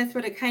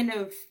it kind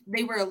of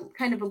they were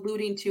kind of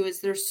alluding to is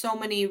there's so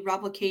many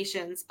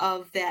replications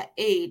of that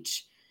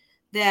H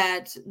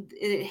that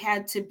it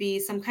had to be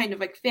some kind of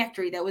like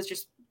factory that was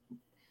just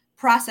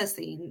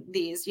processing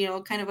these,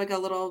 kind of like a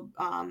little.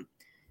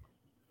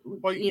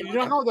 Well, you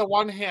don't know the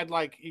one had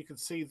like you could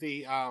see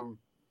the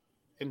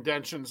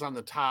indentions on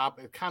the top.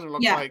 It kind of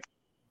looked like.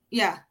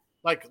 Yeah.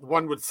 Like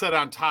one would sit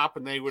on top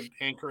and they would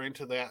anchor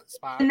into that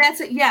spot. And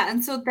that's it. Yeah.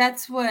 And so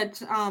that's what,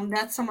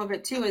 that's some of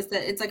it too, is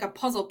that it's like a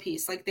puzzle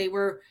piece. Like they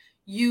were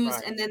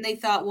used and then they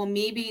thought, well,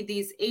 maybe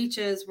these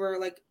H's were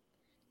like,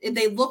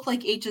 they look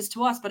like H's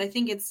to us, but I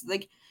think it's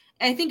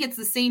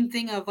the same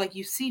thing of like,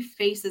 you see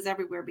faces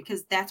everywhere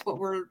because that's what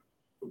we're,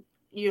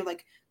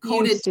 like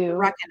coded to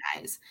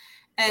recognize.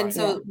 And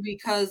so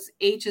because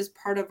H is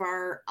part of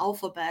our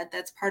alphabet,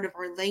 that's part of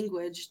our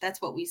language,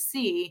 that's what we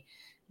see.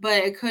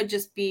 But it could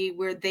just be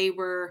where they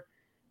were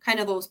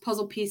kind of those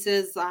puzzle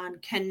pieces on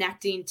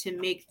connecting to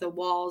make the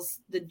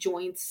walls, the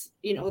joints,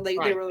 they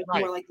were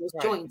more like those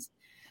joints.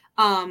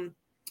 But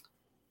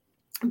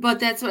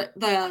that's what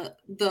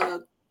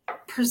the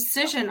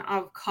precision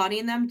of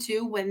cutting them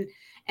too,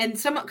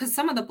 because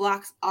some of the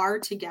blocks are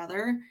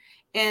together,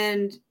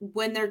 and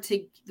when they're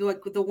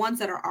like the ones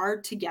that are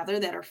together,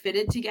 that are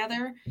fitted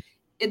together,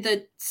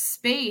 the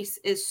space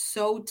is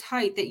so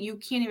tight that you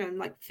can't even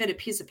like fit a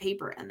piece of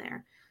paper in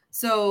there.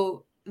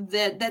 So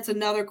that's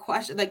another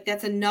question. Like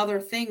that's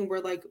another thing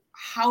where like,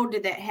 how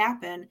did that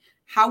happen?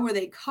 How were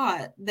they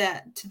cut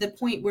that to the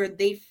point where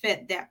they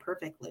fit that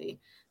perfectly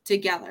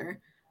together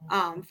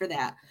for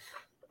that?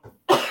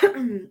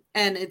 And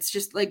it's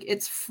just like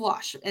it's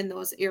flush in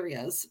those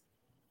areas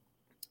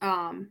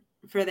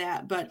for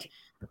that. But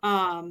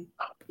at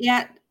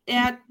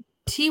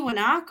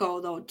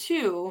Tiwanaku though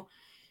too,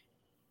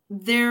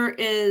 there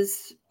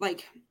is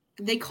like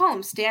they call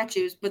them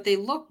statues, but they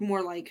look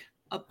more like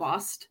a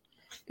bust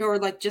or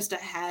like just a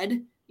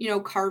head,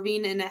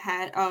 carving in a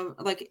head of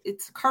like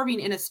it's carving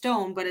in a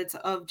stone, but it's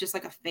of just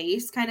like a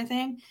face kind of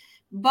thing.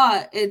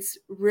 But it's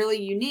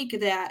really unique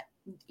that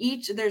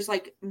there's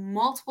like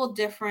multiple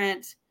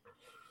different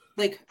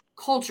like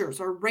cultures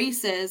or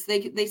races.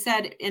 They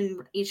said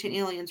in Ancient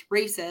Aliens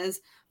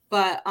races,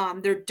 but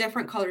they're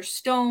different color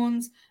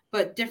stones,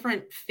 but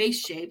different face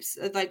shapes,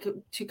 like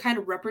to kind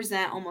of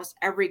represent almost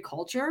every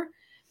culture.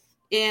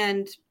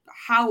 And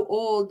how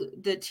old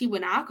the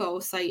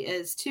Tiwanaku site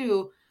is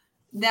too,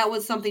 that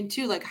was something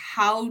too. Like,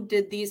 how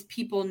did these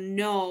people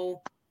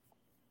know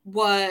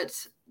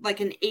what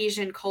like an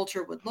Asian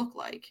culture would look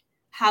like?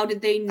 How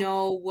did they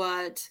know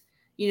what,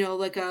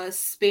 like a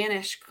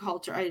Spanish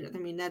culture? I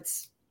mean,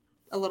 that's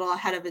a little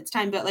ahead of its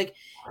time, but like,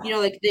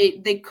 like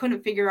they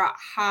couldn't figure out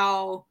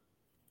how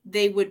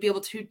they would be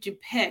able to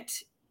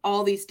depict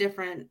all these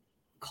different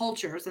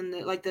cultures and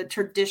the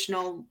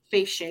traditional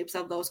face shapes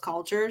of those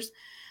cultures.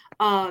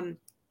 And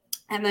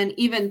then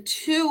even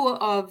two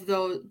of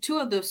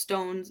those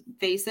stone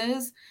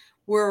faces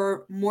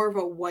were more of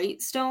a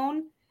white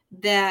stone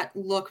that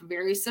look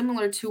very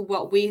similar to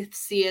what we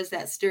see as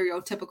that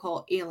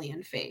stereotypical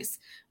alien face,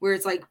 where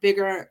it's like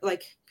bigger,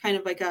 like kind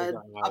of like a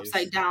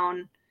upside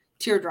down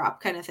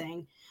teardrop kind of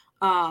thing.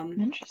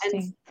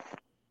 Interesting.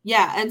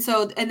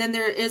 And then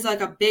there is like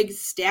a big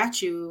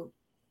statue.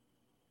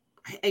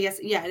 I guess,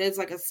 it is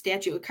like a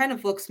statue. It kind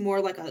of looks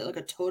more like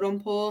a totem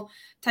pole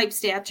type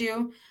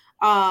statue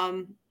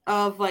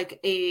of like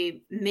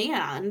a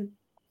man.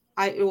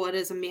 It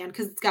is a man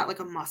because it's got like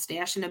a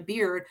mustache and a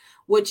beard,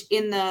 which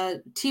in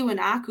the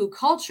Tiwanaku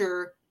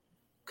culture,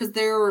 because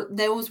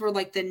those were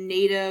like the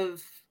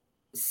native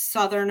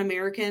Southern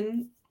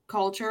American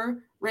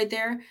culture right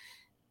there.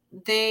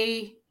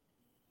 They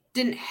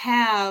didn't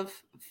have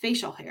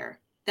facial hair.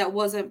 That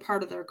wasn't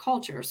part of their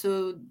culture.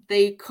 So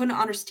they couldn't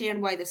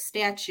understand why the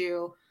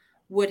statue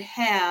would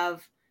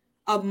have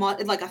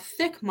like a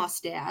thick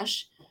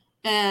mustache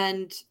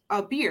and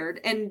a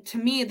beard. And to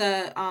me,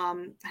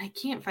 I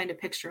can't find a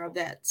picture of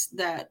that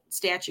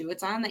statue.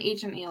 It's on the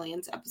Ancient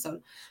Aliens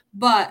episode.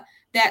 But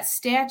that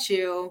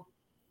statue,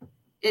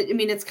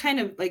 it's kind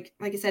of like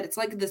I said, it's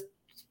like this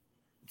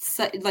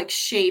like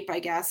shape, I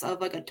guess,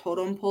 of like a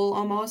totem pole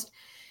almost.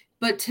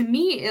 But to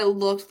me, it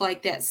looked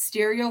like that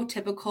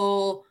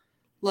stereotypical,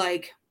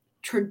 like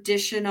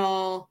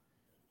traditional,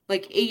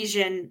 like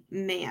Asian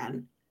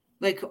man,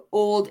 like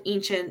old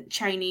ancient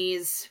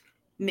Chinese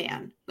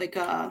man, like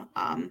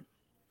the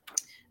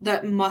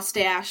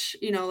mustache,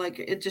 like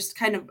it just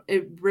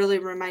it really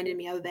reminded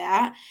me of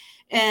that.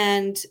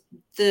 And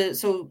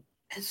so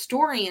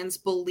historians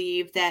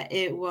believe that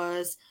it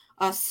was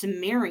a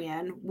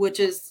Sumerian, which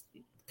is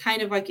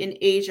kind of like in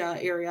Asia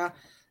area,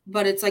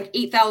 but it's like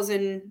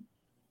 8,000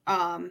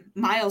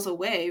 miles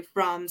away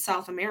from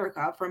South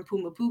America, from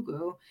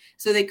Punku.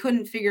 So they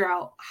couldn't figure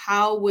out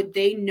how would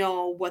they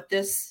know what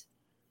this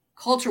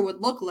culture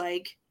would look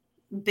like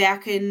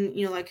back in,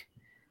 like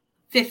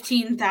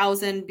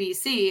 15,000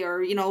 BC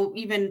or,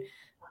 even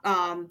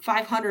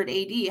 500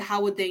 AD.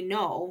 How would they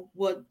know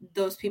what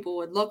those people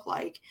would look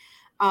like?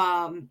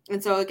 And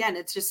so again,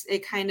 it's just, they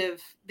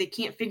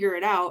can't figure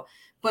it out.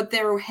 But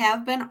there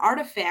have been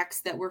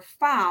artifacts that were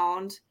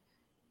found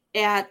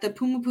at the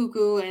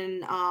Pumapuku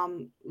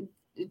and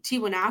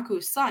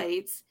Tiwanaku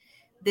sites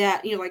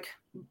that, like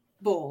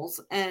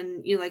bowls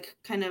and, like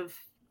kind of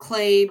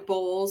clay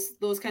bowls,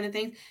 those kind of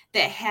things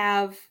that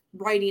have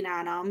writing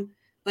on them,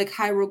 like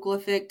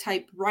hieroglyphic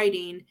type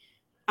writing.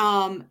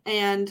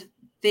 And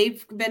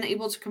they've been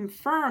able to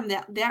confirm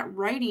that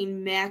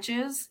writing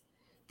matches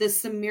the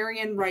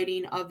Sumerian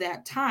writing of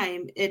that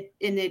time. It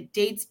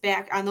dates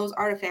back, on those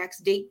artifacts,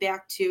 date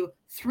back to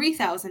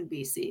 3000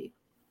 BC.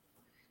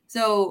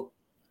 So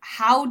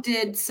how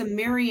did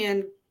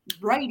Sumerian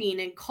writing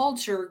and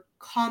culture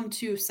come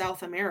to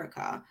South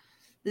America?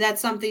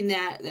 That's something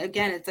that,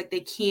 again, it's like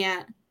they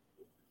can't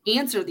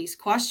answer these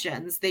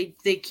questions. They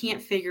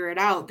can't figure it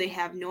out. They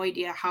have no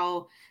idea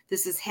how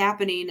this is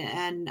happening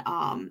and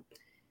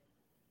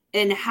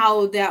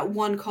how that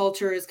one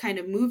culture is kind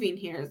of moving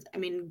here.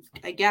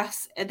 I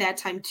guess at that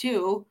time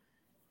too,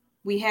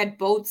 we had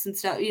boats and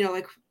stuff,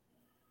 like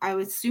I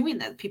was assuming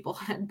that people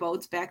had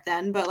boats back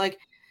then, but like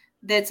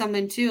that's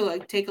something too,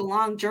 like take a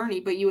long journey,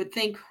 but you would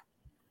think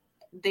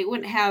they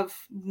wouldn't have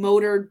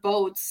motored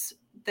boats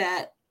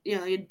that,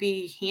 you'd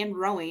be hand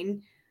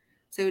rowing.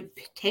 So it would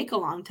take a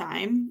long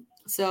time.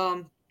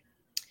 So,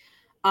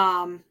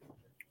 yeah,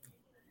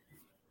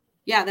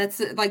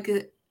 that's like,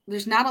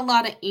 there's not a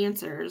lot of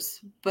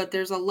answers, but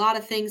there's a lot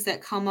of things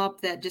that come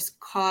up that just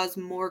cause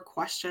more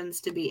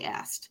questions to be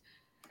asked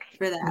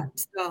for that.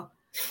 So,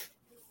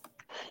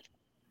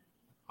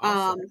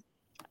 awesome.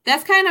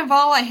 That's kind of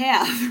all I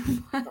have.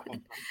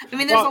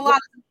 There's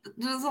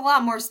a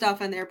lot more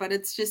stuff in there, but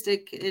it's just,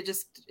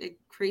 it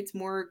creates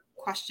more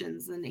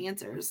questions than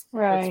answers.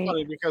 Right. It's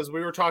funny because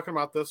we were talking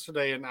about this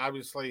today, and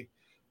obviously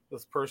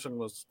this person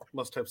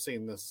must have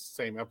seen this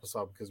same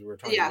episode because we were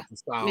talking about the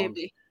sound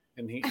maybe.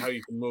 And how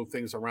you can move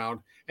things around,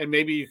 and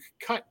maybe you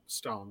could cut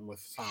stone with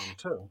sound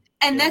too.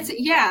 And I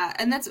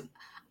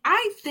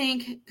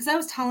think, because I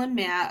was telling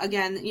Matt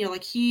again,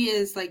 like he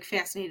is like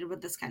fascinated with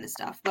this kind of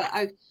stuff, but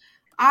I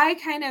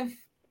kind of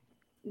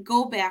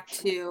go back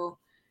to,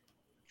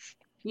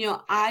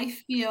 I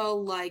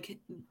feel like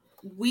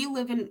we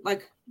live in,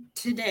 like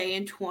today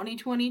in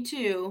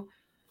 2022,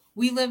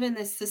 we live in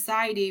this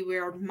society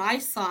where my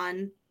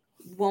son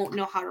won't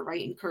know how to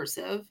write in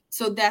cursive.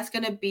 So that's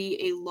going to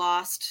be a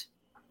lost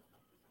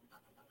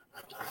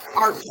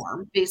art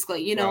form,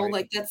 basically, right.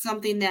 Like that's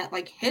something that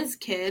like his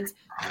kids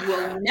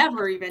will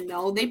never even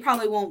know. They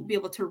probably won't be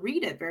able to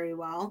read it very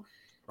well.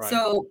 Right.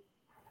 So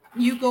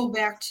you go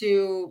back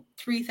to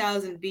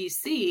 3000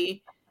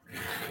 BC,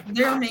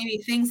 there may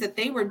be things that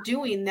they were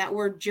doing that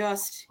were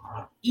just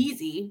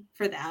easy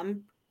for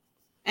them.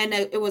 And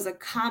it was a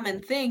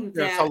common thing.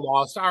 It's a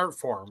lost art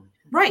form.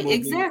 Right,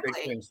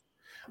 exactly.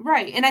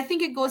 Right. And I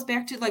think it goes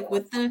back to like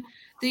with the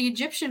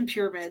Egyptian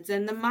pyramids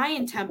and the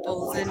Mayan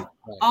temples and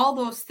all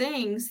those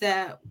things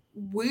that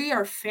we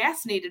are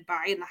fascinated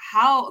by, and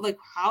how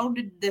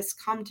did this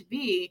come to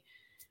be?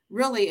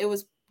 Really, it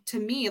was, to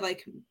me,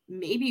 like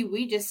maybe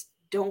we just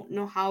don't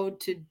know how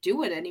to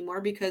do it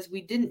anymore because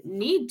we didn't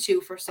need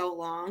to for so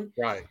long.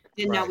 Right.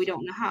 And now we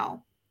don't know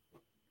how.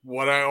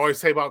 What I always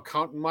say about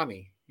counting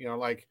money,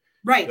 like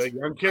right. The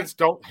young kids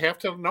don't have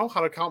to know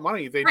how to count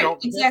money. They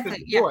don't have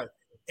to do it.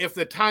 If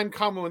the time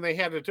comes when they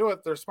had to do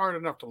it, they're smart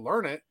enough to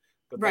learn it,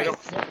 but they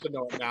don't have to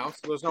know it now.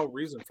 So there's no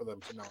reason for them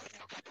to know it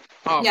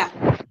now.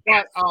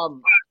 But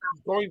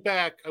going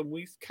back, and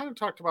we kind of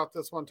talked about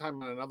this one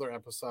time in another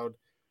episode.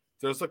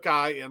 There's a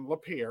guy in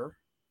Lapeer,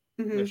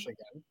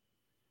 Michigan.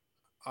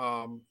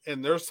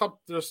 and there's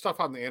stuff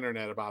on the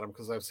internet about him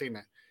because I've seen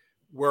it,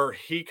 where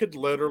he could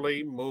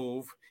literally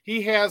move.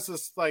 He has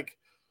this like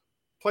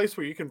place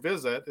where you can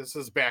visit. It's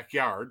his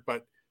backyard,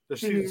 but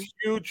there's these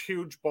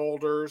huge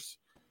boulders,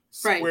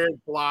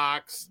 squared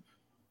blocks,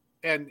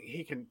 and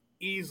he can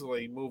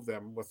easily move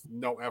them with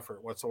no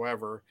effort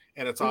whatsoever.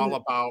 And it's all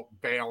about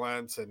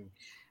balance and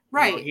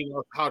he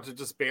knows how to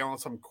just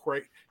balance them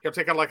quick. He'll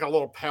take like a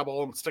little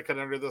pebble and stick it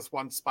under this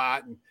one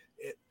spot, and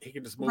he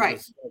can just move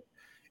this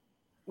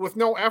with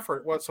no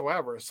effort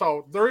whatsoever.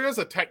 So there is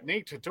a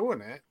technique to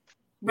doing it.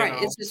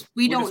 Right. It's just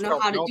we don't know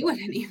how to do it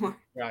anymore.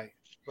 Right.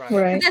 But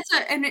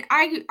and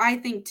I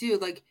think too,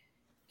 like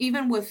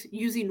even with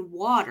using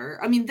water.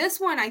 I mean, this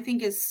one I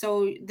think is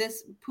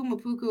this Puma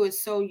Punku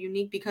is so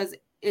unique because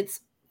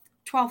it's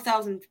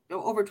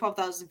over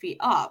 12,000 feet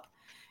up.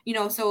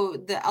 So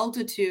the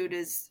altitude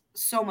is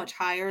so much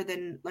higher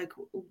than like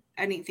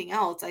anything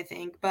else, I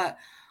think. But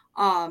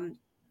I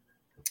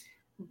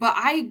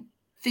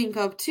think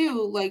of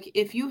too, like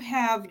if you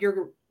have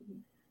your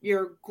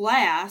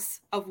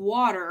glass of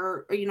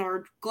water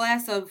or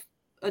glass of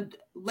a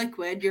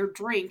liquid, your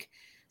drink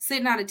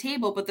sitting on a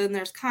table, but then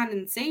there's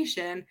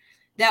condensation,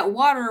 that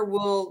water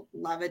will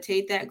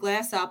levitate that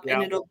glass up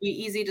and it'll be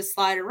easy to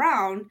slide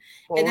around.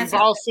 Well, we've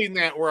all seen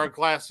that where a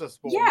glass just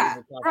right.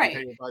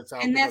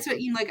 And that's what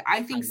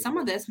I think some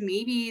of this,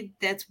 maybe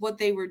that's what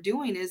they were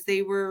doing is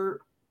they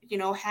were,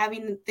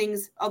 having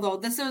things, although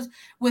this was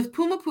with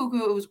Puma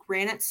Punku, it was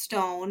granite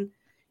stone,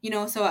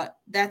 so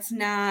that's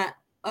not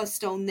a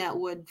stone that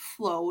would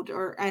float,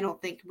 or I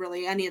don't think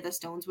really any of the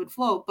stones would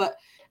float. But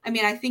I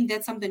mean, I think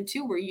that's something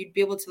too, where you'd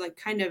be able to like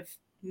kind of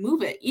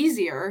move it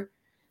easier,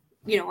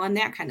 on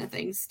that kind of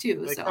things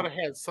too. They could have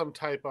had some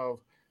type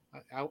of,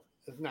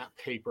 not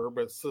paper,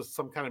 but it's just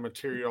some kind of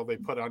material they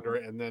put under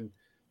it, and then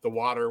the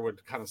water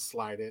would kind of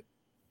slide it.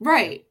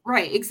 Right,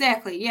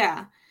 exactly,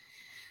 yeah.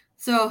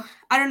 So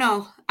I don't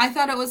know. I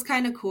thought it was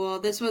kind of cool.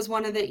 This was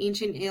one of the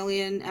Ancient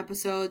Alien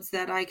episodes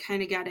that I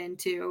kind of got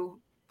into.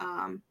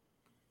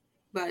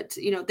 But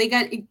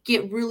they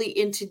get really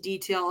into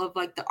detail of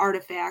like the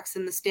artifacts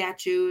and the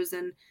statues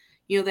and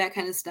that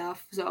kind of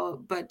stuff.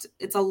 So, but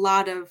it's a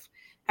lot of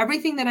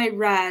everything that I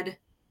read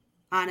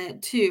on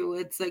it too.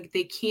 It's like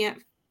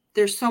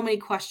there's so many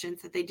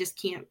questions that they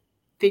just can't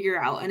figure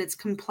out, and it's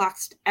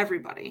complex to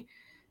everybody.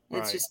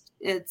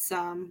 It's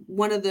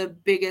one of the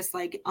biggest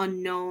like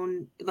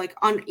unknown, like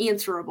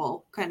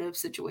unanswerable kind of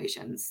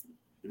situations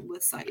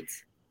with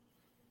sites.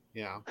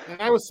 Yeah,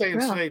 and I was saying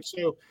today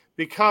too,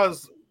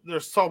 because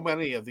there's so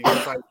many of these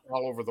sites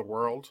all over the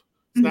world.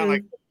 It's not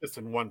like just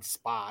in one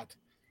spot.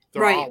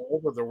 They're all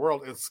over the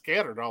world. It's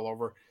scattered all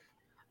over.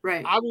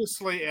 Right.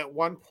 Obviously, at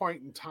one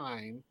point in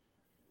time,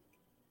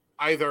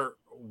 either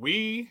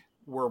we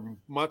were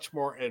much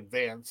more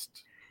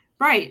advanced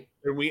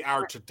than we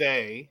are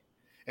today,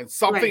 and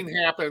something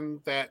happened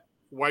that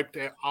wiped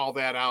all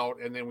that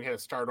out, and then we had to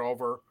start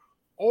over,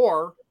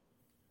 or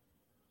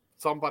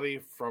somebody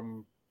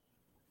from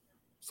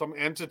some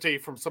entity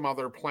from some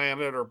other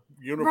planet or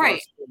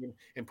universe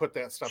and put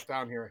that stuff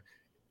down here.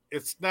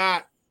 It's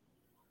not,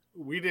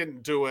 we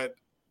didn't do it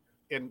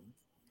in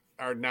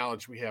our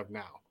knowledge we have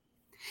now.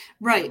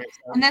 Right.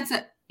 And that's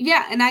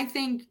and I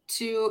think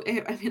too,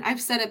 I mean,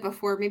 I've said it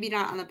before, maybe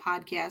not on the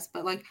podcast,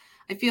 but like,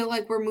 I feel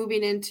like we're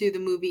moving into the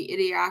movie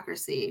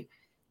Idiocracy,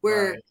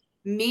 where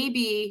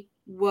maybe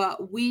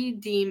what we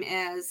deem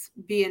as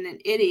being an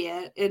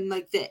idiot and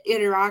like the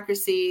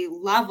Idiocracy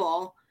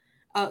level,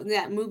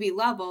 that movie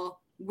level,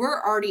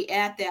 we're already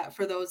at that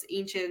for those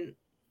ancient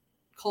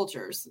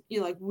cultures.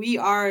 Like we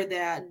are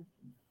that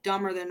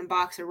dumber than a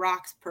box of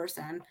rocks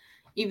person,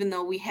 even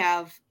though we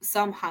have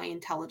some high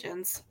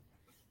intelligence,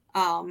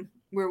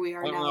 where we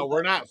are now. No,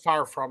 we're not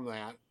far from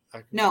that.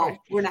 No,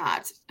 we're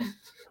not.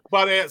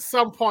 But at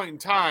some point in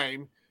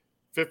time,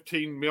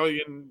 15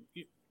 million,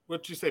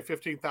 what'd you say,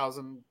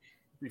 15,000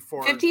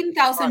 before?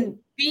 15,000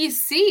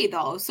 BC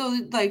though. So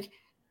like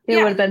it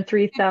would have been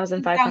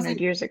 3,500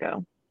 years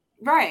ago.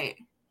 Right.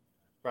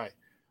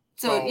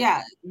 So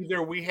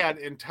either we had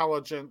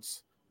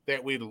intelligence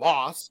that we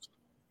lost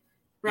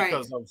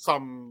because of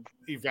some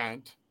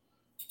event,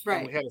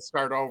 and we had to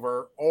start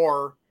over,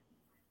 or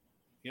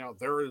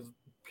there is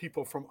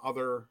people from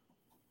other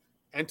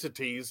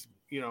entities,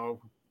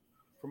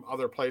 from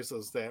other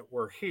places that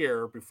were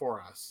here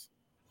before us.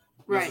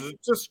 There's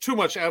just too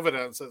much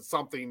evidence that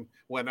something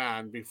went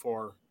on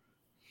before.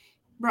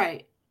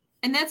 Right.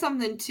 And that's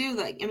something too,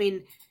 like, I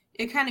mean,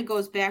 it kind of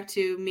goes back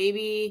to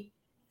maybe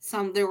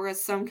there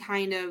was some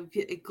kind of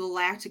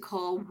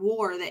galactical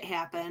war that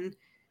happened.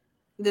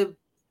 The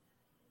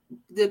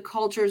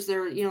cultures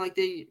there, like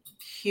the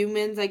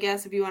humans, I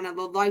guess, if you want to,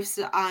 the life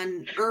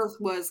on Earth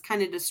was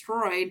kind of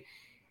destroyed.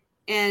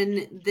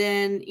 And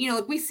then,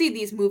 like we see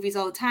these movies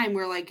all the time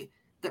where like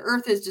the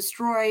Earth is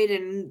destroyed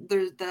and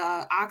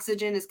the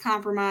oxygen is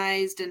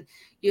compromised, and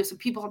so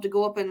people have to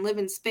go up and live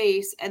in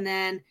space, and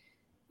then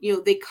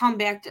they come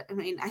back to, I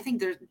mean, I think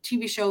there's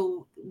TV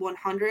show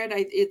 100.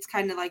 It's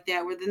kind of like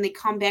that, where then they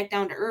come back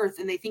down to Earth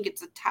and they think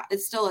it's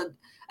still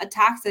a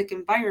toxic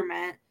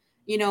environment,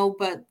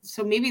 but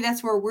so maybe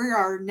that's where we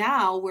are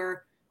now,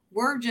 where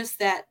we're just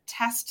that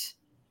test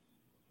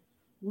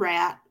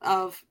rat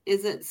of,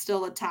 is it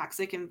still a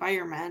toxic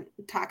environment,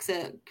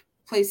 toxic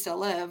place to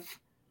live?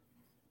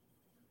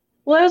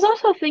 Well, I was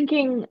also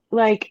thinking,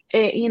 like,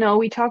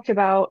 we talked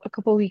about a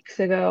couple weeks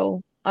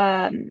ago,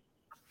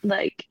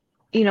 like,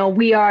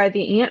 we are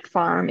the ant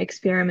farm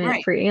experiment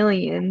Right. for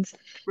aliens.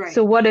 Right.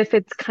 So what if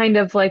it's kind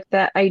of like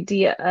that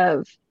idea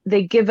of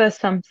they give us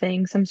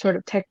something, some sort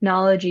of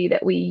technology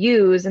that we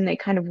use, and they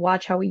kind of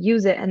watch how we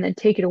use it and then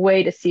take it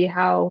away to see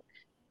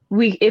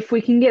if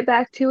we can get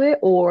back to it,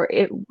 or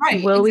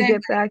will we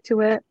get back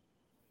to it?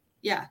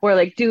 Yeah. Or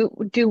like, do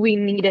we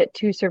need it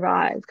to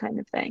survive, kind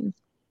of thing.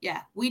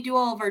 Yeah, we do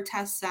all of our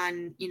tests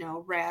on,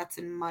 rats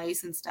and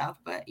mice and stuff,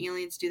 but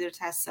aliens do their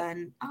tests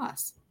on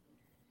us.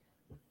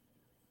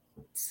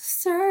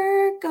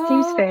 Circle.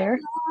 Seems fair.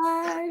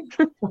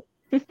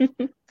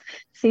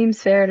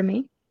 Seems fair to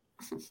me.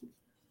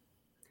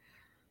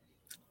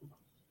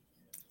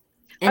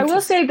 I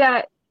will say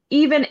that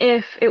even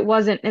if it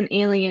wasn't an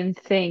alien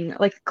thing,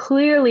 like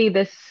clearly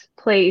this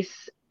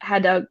place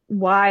had a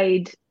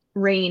wide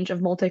range of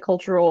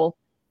multicultural,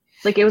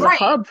 like it was a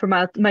hub for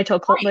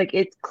multicultural, like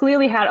it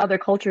clearly had other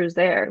cultures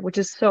there, which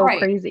is so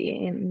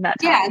crazy in that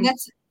time.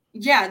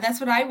 That's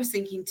what I was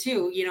thinking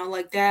too.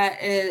 Like that.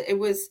 It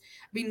was.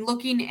 I mean,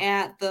 looking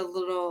at the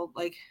little,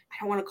 like, I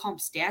don't want to call them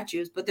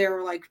statues, but they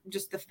were like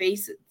just the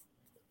faces,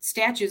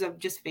 statues of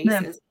just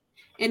faces,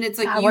 and it's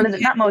like, God, what is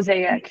it? Not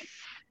mosaic.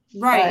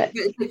 Right,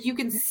 but like you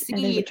can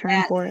see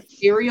that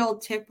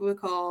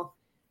stereotypical,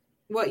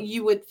 what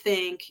you would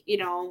think,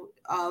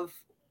 of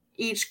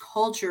each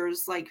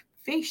culture's like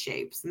face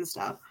shapes and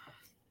stuff.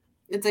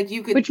 It's like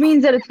you could, which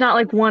means that it's not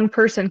like one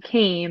person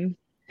came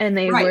and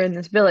they were in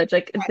this village.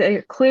 Like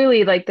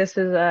clearly, like this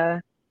is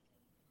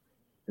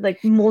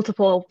like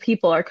multiple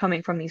people are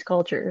coming from these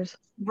cultures.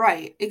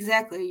 Right,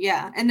 exactly,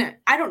 yeah. And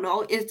I don't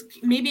know,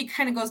 maybe it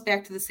kind of goes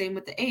back to the same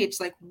with the age.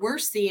 Like we're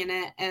seeing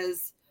it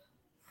as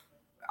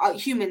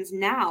humans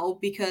now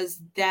because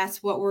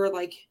that's what we're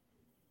like,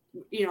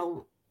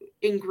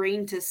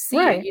 ingrained to see.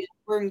 Right.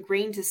 We're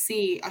ingrained to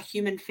see a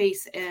human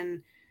face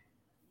in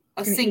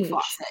a sink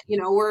faucet.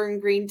 We're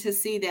ingrained to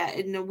see that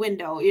in a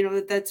window.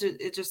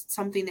 It's just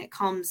something that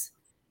comes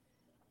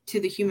to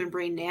the human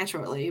brain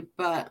naturally,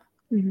 but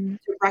to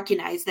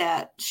recognize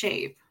that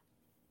shape.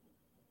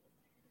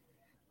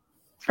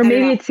 Or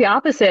maybe it's the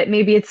opposite.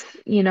 Maybe it's,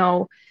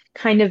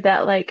 kind of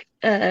that like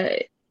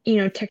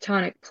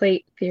tectonic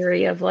plate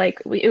theory of like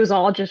it was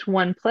all just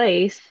one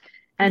place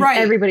and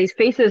everybody's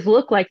faces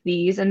look like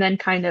these, and then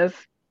kind of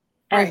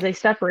as they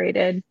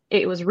separated,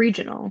 it was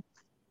regional.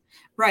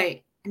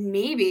 Right.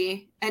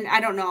 Maybe, and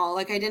I don't know,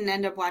 like I didn't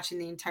end up watching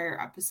the entire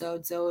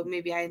episode, so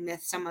maybe I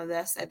missed some of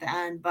this at the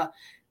end, but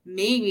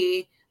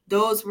maybe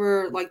those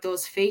were like,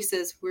 those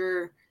faces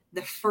were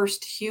the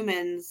first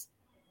humans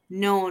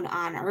known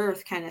on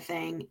Earth kind of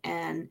thing,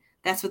 and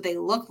that's what they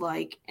look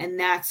like, and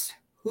that's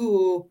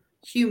who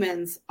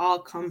humans all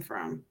come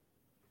from.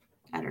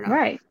 I don't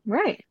know.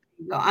 Right.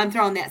 So I'm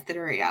throwing that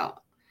theory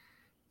out.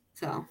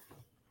 So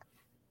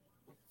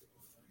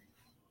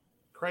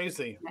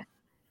crazy.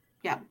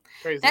 Yeah.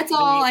 Crazy. That's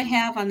all I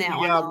have on that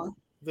one. Though.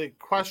 The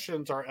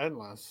questions are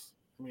endless.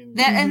 I mean,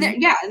 and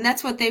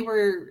that's what they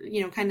were,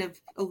 kind of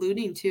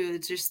alluding to.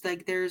 It's just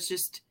like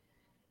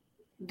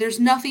there's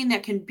nothing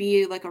that can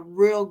be like a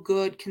real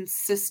good,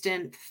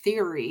 consistent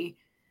theory.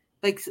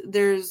 Like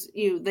there's,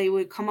 they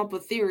would come up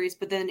with theories,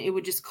 but then it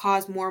would just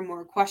cause more and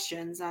more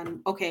questions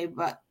on, okay,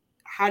 but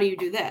how do you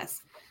do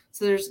this?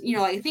 So there's,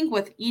 I think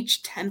with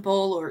each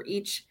temple or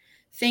each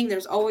thing,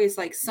 there's always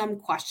like some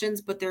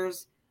questions, but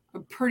there's a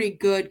pretty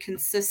good,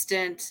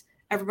 consistent,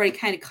 everybody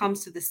kind of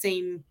comes to the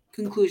same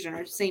conclusion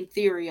or same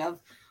theory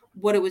of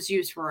what it was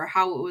used for or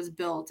how it was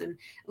built. And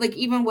like,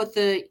 even with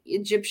the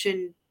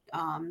Egyptian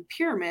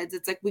pyramids,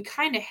 it's like, we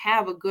kind of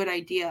have a good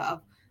idea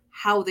of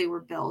how they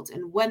were built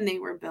and when they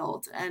were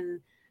built and,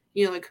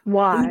 like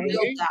why who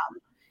built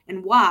them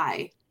and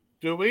why.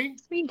 Do we?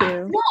 We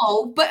do.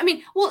 No, but I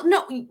mean, well,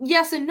 no,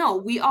 yes and no.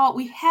 We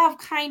have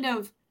kind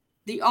of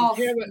we all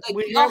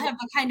have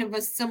a kind of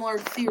a similar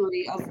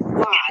theory of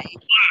why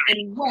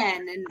and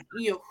when and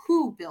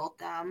who built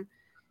them.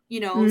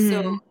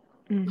 So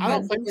I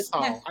don't think so.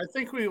 I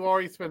think we've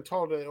always been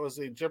told that it was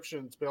the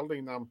Egyptians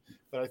building them,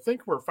 but I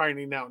think we're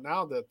finding out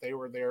now that they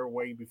were there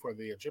way before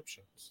the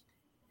Egyptians.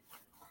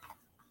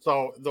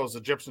 So those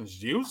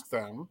Egyptians used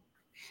them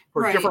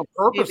for different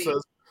purposes, maybe.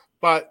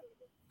 But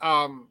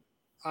I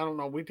don't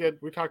know. We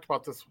talked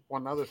about this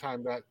one other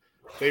time that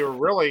they were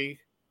really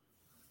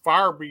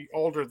far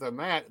older than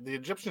that. The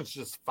Egyptians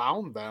just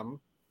found them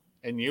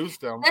and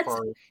used them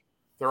for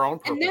their own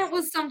purpose. And that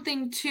was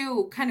something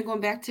too, kind of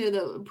going back to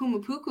the Puma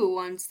Punku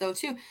ones though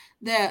too,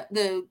 that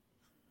the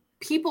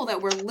people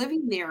that were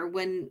living there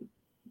when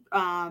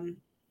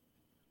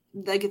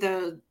like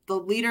the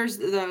leaders,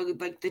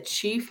 the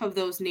chief of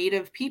those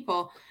native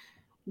people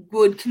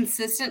would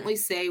consistently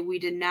say, we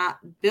did not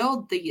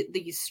build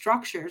these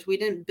structures. We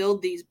didn't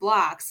build these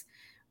blocks.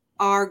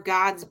 Our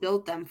gods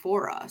built them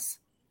for us.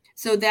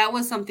 So that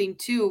was something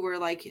too, where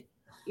like,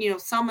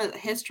 some of the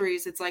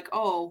histories, it's like,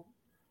 oh,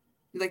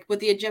 like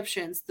with the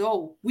Egyptians,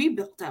 oh, we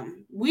built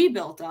them,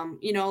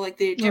 like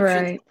the Egyptians.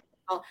 Right.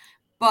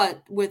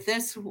 But with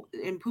this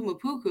in Puma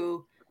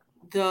Punku,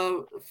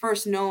 the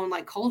first known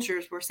like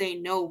cultures were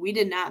saying, no, we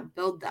did not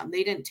build them.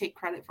 They didn't take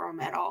credit for them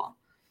at all.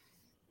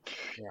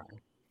 Yeah.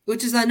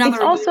 Which is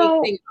another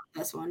also thing about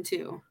this one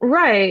too.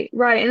 Right.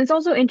 And it's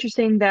also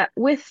interesting that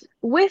with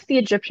the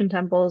Egyptian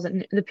temples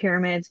and the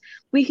pyramids,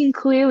 we can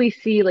clearly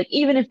see, like,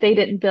 even if they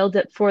didn't build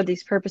it for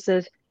these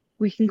purposes,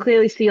 we can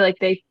clearly see like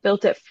they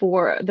built it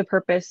for the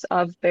purpose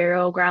of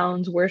burial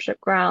grounds, worship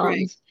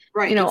grounds.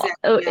 Right,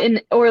 exactly. Yeah.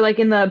 Or like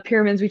in the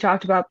pyramids we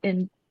talked about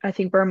in, I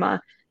think,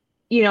 Burma,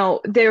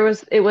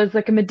 it was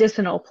like a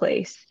medicinal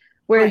place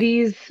where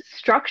these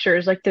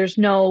structures, like, there's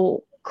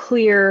no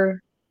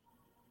clear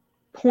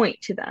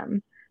point to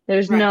them.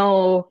 There's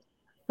no,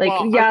 like,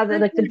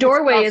 the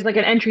doorway is like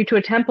an entry to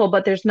a temple,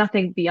 but there's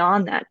nothing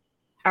beyond that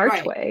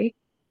archway.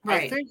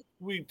 Right. I think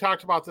we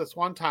talked about this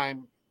one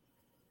time,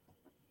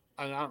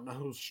 and I don't know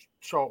whose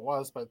show it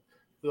was, but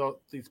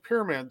these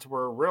pyramids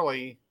were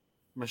really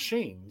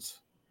machines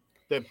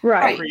that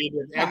created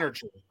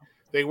energy.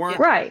 They weren't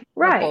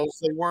temples,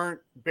 they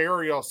weren't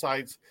burial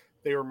sites,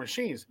 they were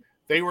machines.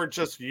 They were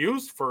just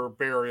used for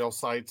burial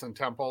sites and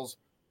temples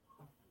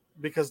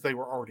because they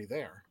were already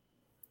there.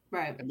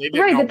 Right.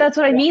 But that's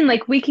what I mean.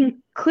 Like, we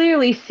can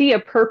clearly see a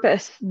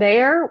purpose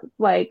there,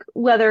 like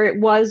whether it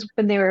was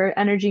when they were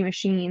energy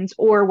machines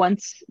or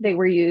once they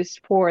were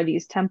used for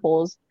these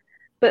temples.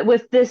 But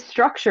with this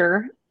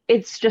structure,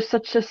 it's just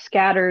such a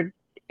scattered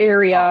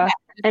area,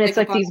 and it's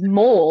like these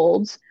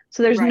molds.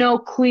 So there's no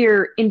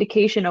clear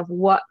indication of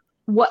what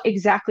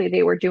exactly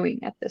they were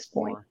doing at this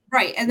point.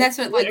 Right. And that's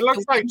what, like, it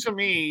looks like to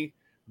me,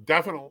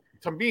 definitely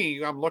to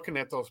me, I'm looking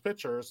at those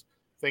pictures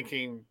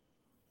thinking,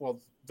 well,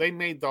 they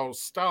made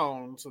those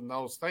stones and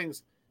those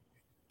things,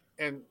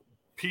 and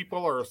people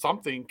or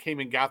something came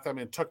and got them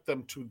and took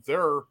them to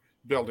their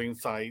building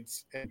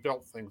sites and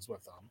built things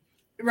with them.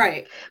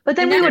 Right. But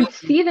then we would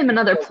see them in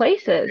other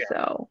places,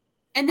 though.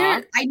 And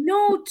there, I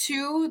know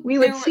too. We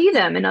would see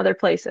them in other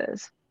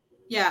places.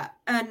 Yeah,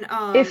 and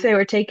if they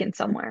were taken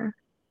somewhere.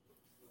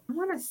 I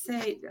want to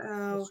say,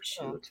 oh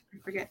shoot, I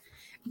forget.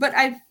 But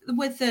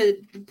with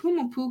the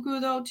Puma Punku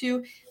though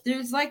too,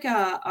 there's like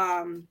a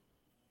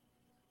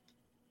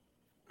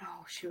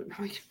oh shoot,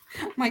 I'm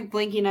like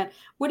blanking on,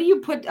 what do you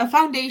put, a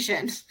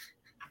foundation?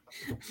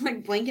 I'm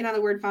like blanking on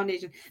the word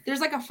foundation. There's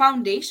like a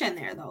foundation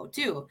there though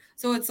too.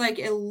 So it's like,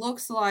 it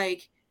looks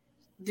like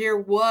there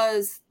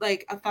was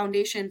like a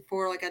foundation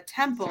for like a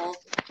temple,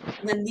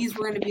 and then these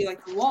were going to be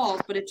like the walls,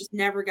 but it just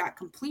never got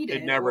completed.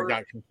 It never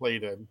got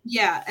completed.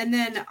 Yeah, and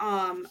then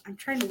I'm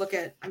trying to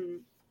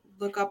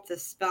look up the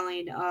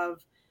spelling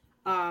of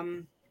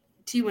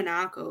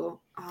Tiwanaku.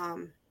 I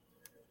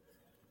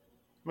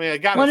mean, I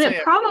gotta say,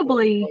 it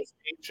probably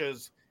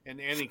H's in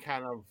any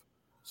kind of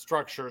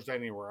structures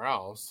anywhere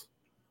else.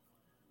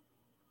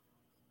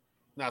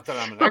 Not that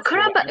I'm an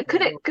expert.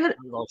 Could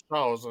those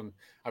shows, and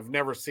I've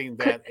never seen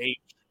that H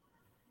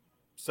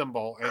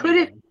symbol.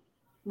 Could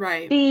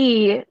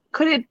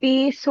it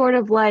be sort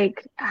of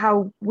like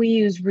how we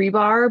use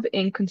rebarb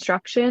in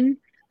construction?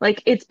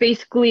 Like, it's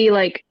basically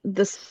like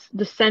the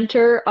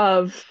center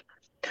of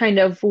kind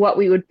of what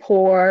we would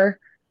pour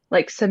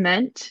like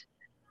cement.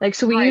 Like,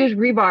 so we use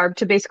rebarb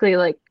to basically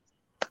like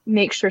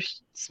make sure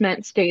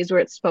cement stays where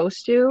it's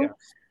supposed to. Yes.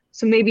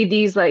 So maybe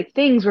these like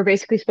things were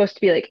basically supposed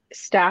to be like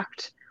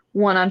stacked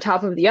one on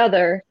top of the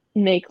other,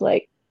 make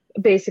like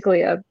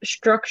basically a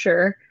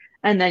structure,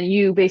 and then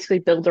you basically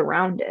build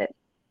around it.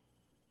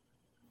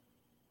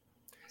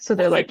 So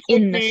they're like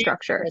in the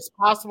structure. It's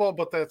possible,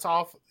 but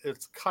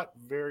it's cut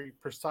very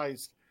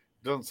precise.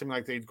 Doesn't seem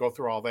like they'd go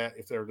through all that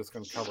if they were just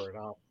going to cover it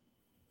up.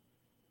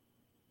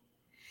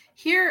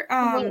 Here,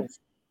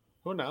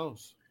 who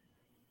knows?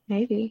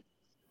 Maybe.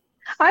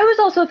 I was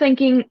also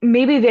thinking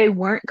maybe they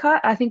weren't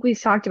cut. I think we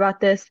talked about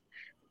this,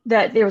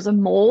 that there was a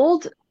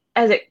mold,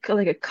 like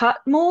a cut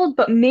mold,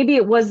 but maybe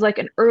it was like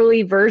an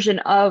early version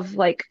of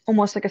like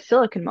almost like a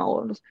silicone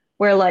mold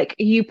where like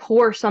you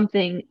pour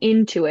something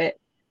into it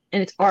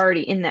and it's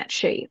already in that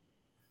shape.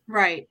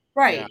 Right.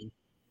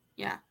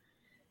 Yeah.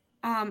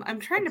 I'm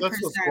trying to. This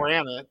was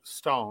granite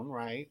stone,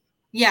 right?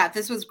 Yeah,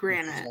 this was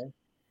granite.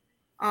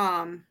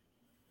 I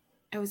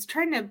was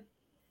trying to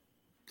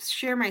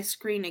share my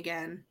screen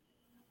again.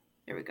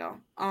 There we go.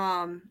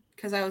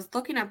 Because I was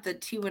looking up the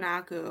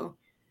Tiwanaku.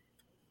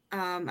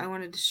 I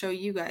wanted to show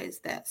you guys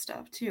that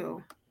stuff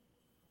too.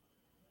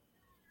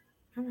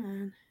 Come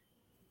on.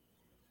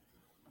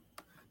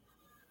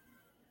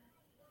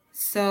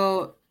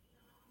 So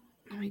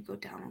let me go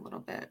down a little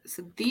bit.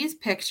 So these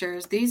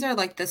pictures, these are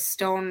like the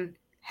stone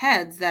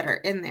heads that are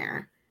in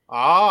there.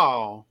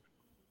 Oh.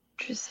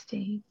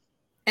 Interesting.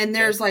 And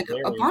there's like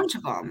a bunch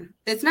of them.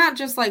 It's not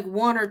just like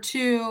one or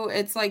two.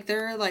 It's like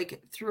they're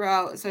like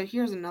throughout. So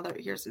here's another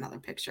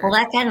picture. Well,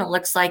 that kind of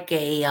looks like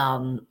a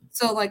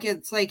so like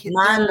it's like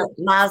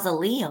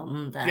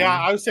mausoleum. Then. Yeah,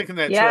 I was thinking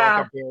that too,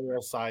 like a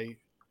burial site.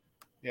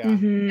 Yeah.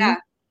 Mm-hmm. Yeah.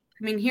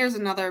 I mean, here's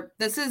another.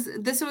 This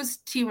was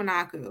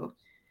Tiwanaku.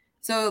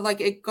 So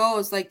like it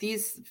goes like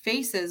these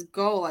faces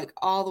go like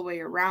all the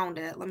way around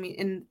it.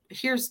 And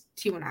here's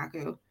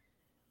Tiwanaku.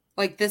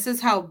 Like this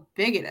is how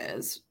big it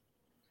is.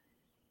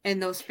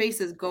 And those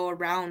faces go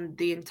around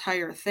the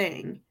entire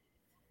thing.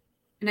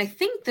 And I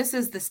think this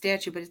is the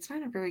statue, but it's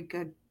not a very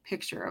good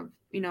picture of,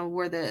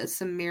 where the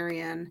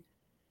Sumerian.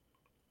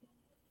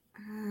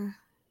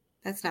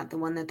 That's not the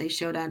one that they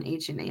showed on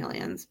Ancient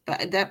Aliens,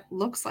 but that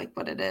looks like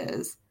what it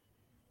is.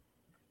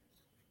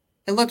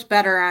 It looked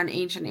better on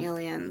Ancient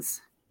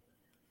Aliens.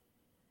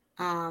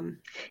 I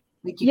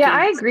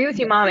agree with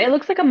you, Mom. It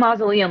looks like a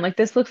mausoleum. Like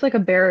this looks like a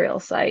burial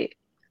site.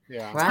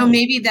 Yeah. Right. So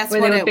maybe that's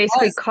where what they would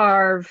basically was.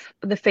 Carve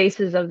the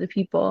faces of the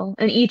people,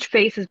 and each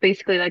face is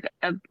basically like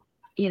a,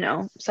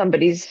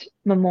 somebody's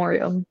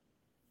memorial.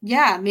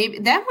 Yeah, maybe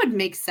that would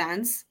make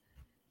sense.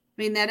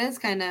 I mean, that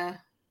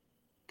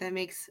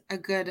makes a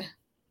good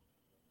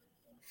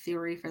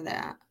theory for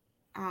that.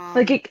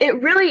 Like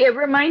it really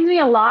reminds me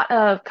a lot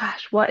of,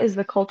 gosh, what is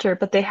the culture?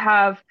 But they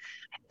have,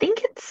 I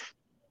think it's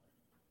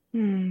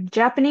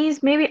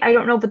Japanese, maybe, I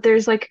don't know, but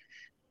there's like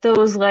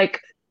those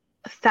like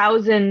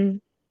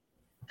 1,000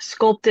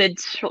 sculpted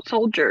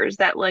soldiers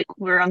that like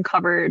were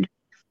uncovered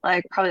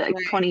like probably like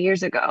 20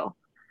 years ago,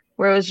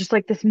 where it was just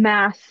like this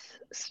mass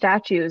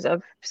statues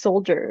of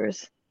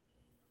soldiers.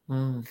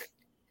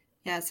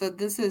 Yeah, so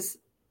this is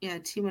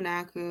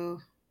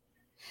Tiwanaku.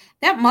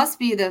 That must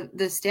be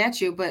the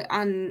statue, but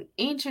on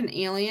Ancient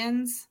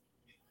Aliens,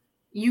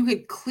 you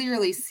could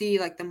clearly see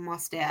like the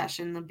mustache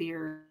and the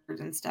beard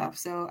and stuff.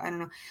 So I don't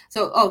know.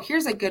 So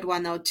here's a good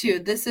one though too.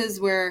 This is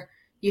where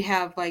you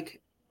have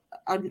like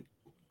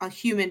a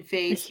human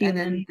face and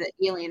then the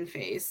alien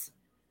face.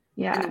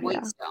 Yeah. And the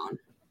white stone.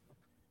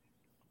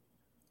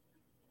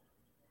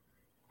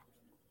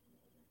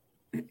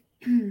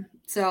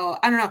 So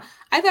I don't know.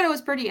 I thought it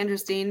was pretty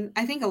interesting.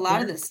 I think a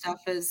lot of this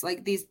stuff is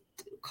like these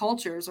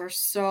cultures are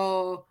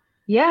so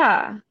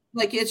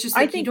like it's just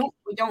like we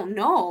don't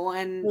know,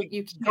 and like,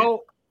 you can't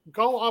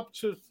go up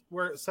to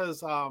where it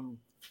says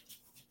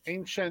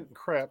ancient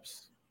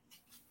crypts.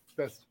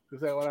 Is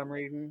that what I'm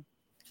reading?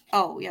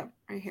 Oh yeah,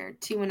 right here,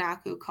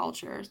 Tiwanaku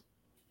cultures.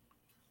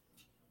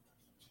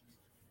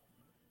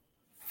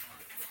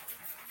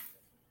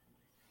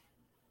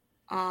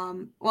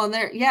 Well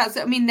there,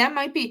 so I mean that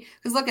might be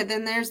because look at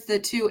then there's the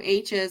two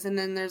H's and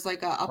then there's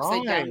like a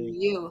upside down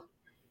U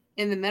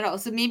in the middle.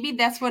 So maybe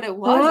that's what it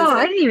was. Oh,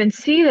 I didn't even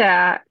see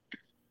that.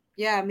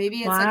 Yeah, maybe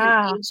it's like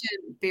an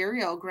ancient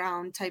burial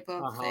ground type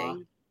of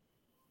thing.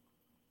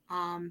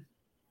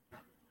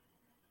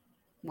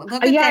 Look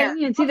at I there. didn't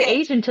even see the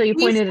H until you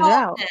pointed it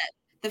out.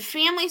 The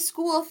family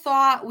school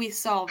thought we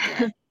solved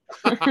it.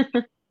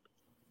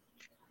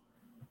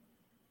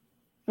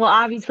 Well,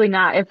 obviously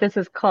not if this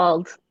is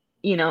called,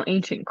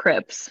 ancient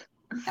crypts.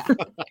 Yeah.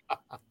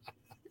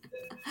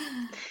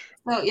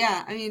 So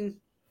yeah, I mean,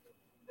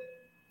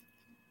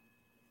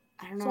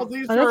 I don't know.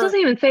 That doesn't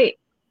even say.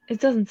 It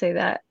doesn't say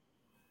that.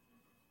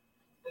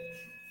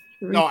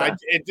 No,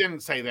 it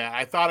didn't say that.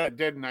 I thought it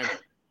did, and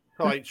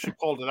she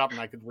pulled it up, and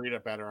I could read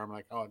it better. I'm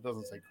like, oh, it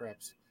doesn't say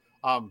crypts.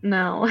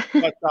 No.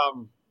 But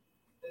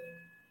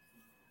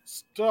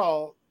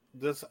still,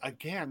 this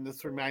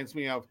reminds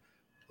me of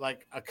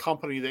like a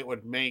company that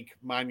would make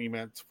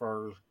monuments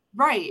for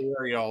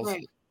burials,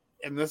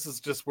 and this is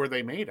just where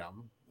they made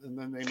them, and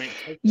then they make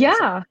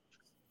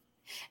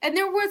And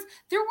there were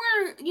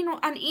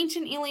on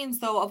Ancient Aliens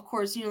though, of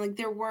course, like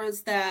there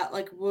was that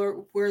like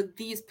were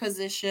these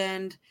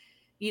positioned,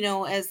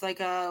 as like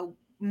a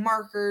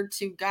marker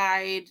to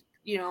guide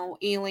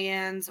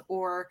aliens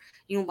or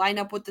line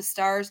up with the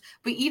stars,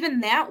 but even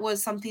that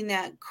was something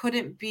that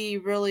couldn't be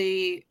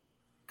really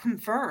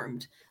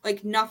confirmed.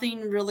 Like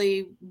nothing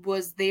really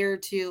was there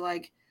to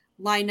like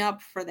line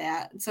up for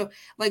that. So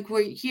like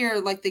we're here,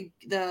 like the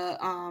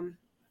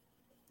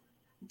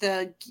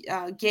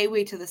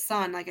gateway to the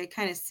sun, like I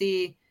kind of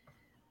see,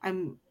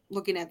 I'm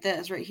looking at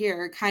this right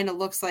here, it kind of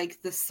looks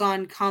like the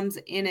sun comes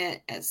in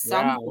it at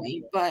some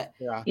point, but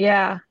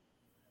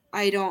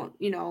I don't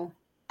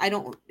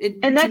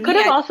and that could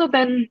have also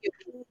been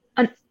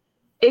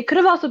it could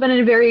have also been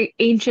a very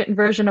ancient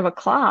version of a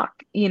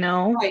clock,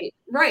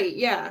 right,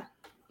 yeah.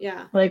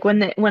 Like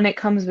when it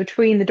comes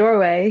between the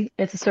doorway,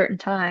 it's a certain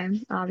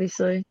time,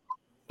 obviously.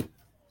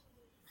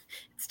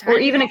 Or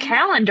even a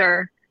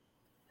calendar.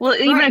 Well,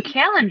 even a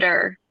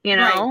calendar,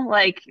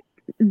 like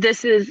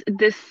this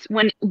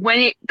when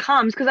it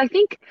comes, because I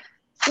think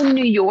in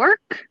New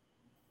York,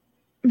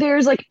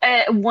 there's like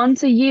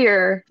once a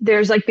year,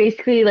 there's like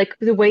basically like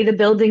the way the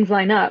buildings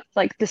line up,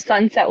 like the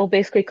sunset will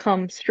basically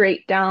come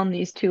straight down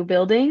these two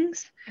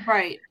buildings.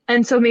 Right.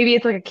 And so maybe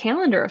it's like a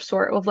calendar of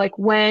sort of like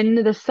when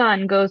the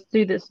sun goes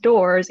through these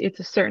doors, it's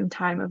a certain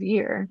time of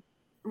year.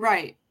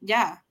 Right.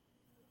 Yeah.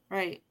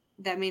 Right.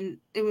 I mean,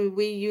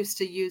 we used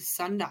to use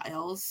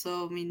sundials,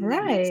 so I mean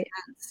that makes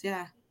sense.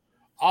 Yeah.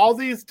 All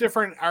these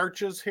different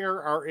arches here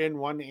are in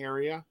one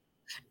area.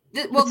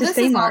 Well, this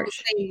is all the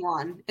same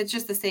one. It's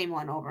just the same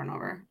one over and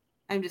over.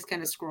 I'm just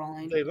kind of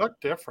scrolling. They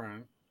look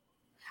different.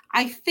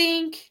 I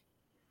think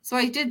So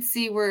I did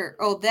see where,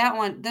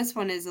 this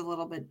one is a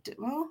little bit,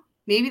 well,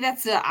 maybe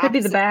that's the opposite Could be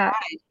the back.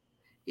 side.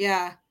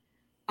 Yeah.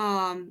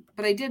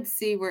 But I did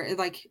see where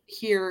like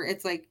here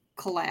it's like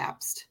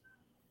collapsed,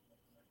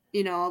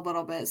 a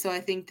little bit. So I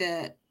think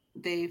that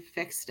they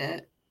fixed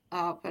it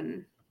up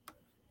and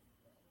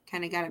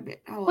kind of got a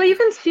bit. Oh, well, you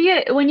can see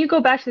it when you go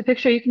back to the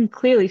picture. You can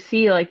clearly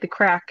see like the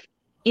crack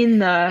in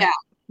the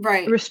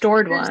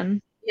restored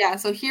one. Yeah.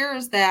 So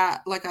here's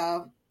that like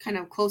a kind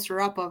of closer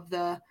up of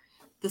the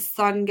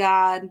sun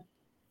god.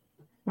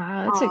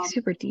 Wow, that's like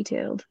super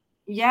detailed.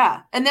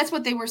 Yeah, and that's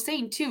what they were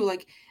saying too.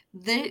 Like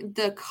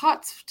the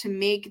cuts to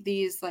make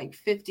these like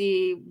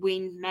 50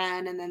 winged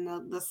men and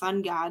then the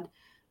sun god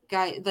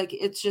guy, like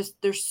it's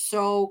just they're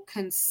so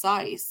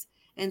concise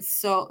and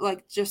so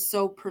like just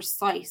so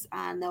precise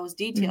on those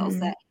details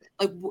that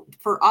like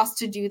for us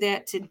to do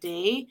that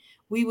today,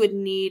 we would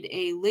need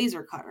a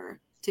laser cutter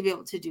to be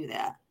able to do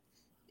that.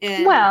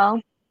 And well,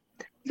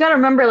 you got to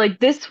remember, like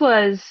this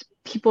was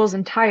people's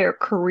entire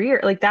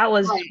career. Like that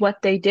was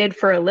what they did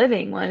for a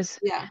living was,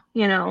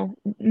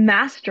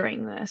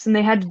 mastering this, and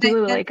they had to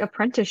do like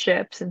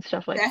apprenticeships and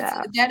stuff like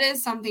that. That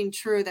is something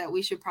true that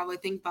we should probably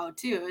think about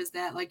too. Is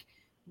that like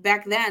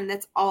back then,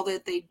 that's all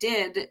that they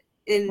did,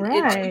 and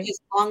it took as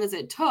long as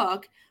it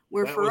took.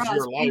 Where that for was us,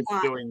 your life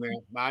doing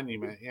that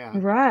monument,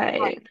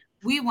 right.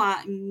 We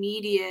want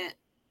immediate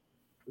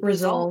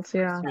results,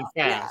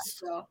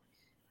 So,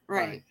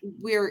 right,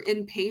 we're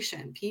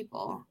impatient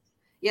people.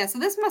 Yeah, so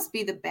this must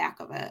be the back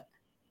of it.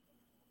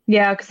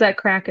 Yeah, because that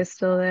crack is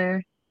still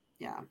there.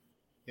 Yeah.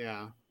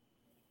 Yeah.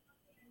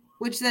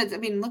 Which says, I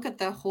mean, look at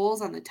the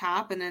holes on the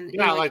top, and then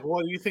like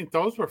what do you think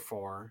those were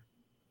for?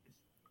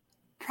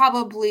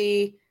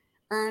 Probably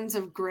urns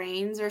of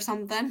grains or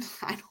something.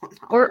 I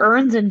don't know. Or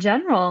urns in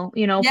general,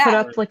 put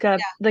up like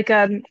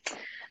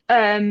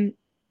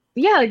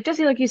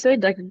Jesse, like you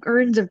said, like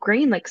urns of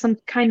grain, like some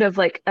kind of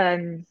like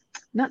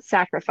not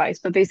sacrifice,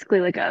 but basically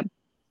like a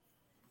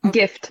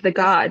gift to the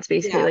gods,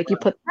 basically. Like you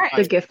put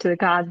the gift to the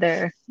god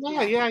there.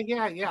 Yeah.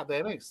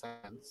 That makes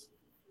sense.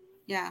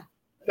 Yeah.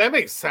 That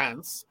makes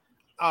sense.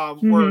 Where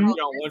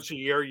once a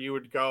year you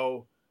would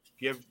go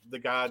give the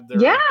god their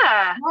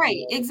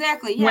right,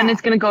 exactly. Yeah. When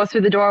it's gonna go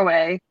through the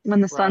doorway, when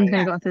the sun's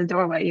gonna go through the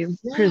doorway, you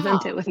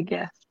present it with a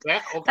gift.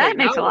 That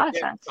makes a lot of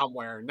sense.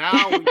 Somewhere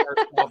now we are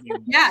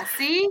solving. Yeah,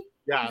 see?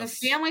 Yes.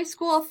 The family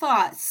school of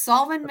thought,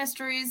 solving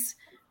mysteries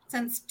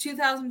since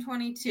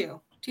 2022.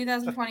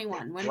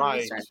 2021. When did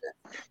we start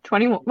this?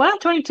 21. Well,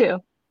 22.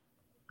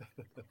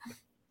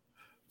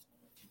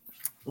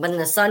 When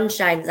the sun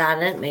shines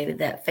on it, maybe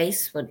that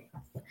face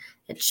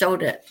it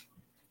showed it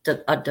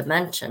a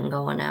dimension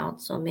going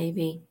out. So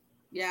maybe.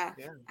 Yeah.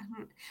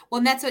 Well,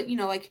 and that's what,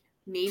 like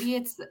maybe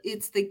it's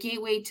the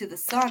gateway to the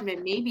sun,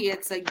 but maybe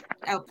it's like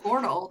a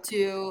portal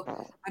to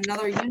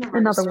another universe,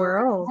 another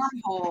world,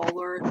 wormhole,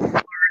 or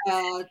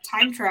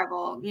time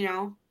travel.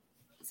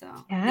 So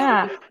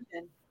yeah,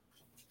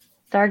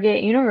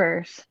 Stargate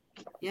universe.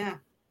 Yeah.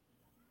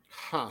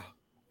 Huh.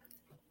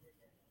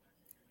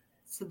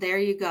 So there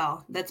you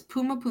go. That's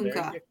Puma Punku.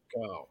 There you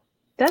go.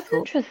 That's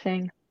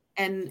interesting.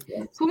 And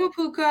Puma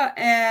Punku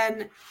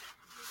and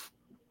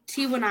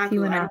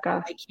Tiwanaku.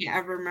 I can't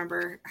ever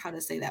remember how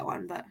to say that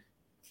one, but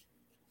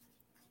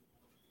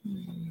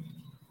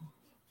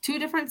two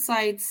different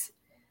sites.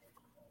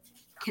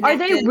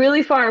 Connected. Are they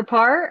really far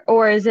apart,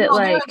 or is it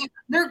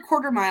they're a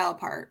quarter mile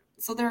apart?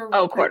 So they're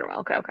quarter mile.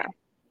 Okay.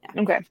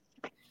 Yeah. Okay.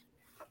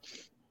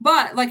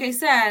 But like I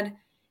said,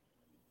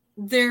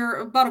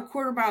 they're about a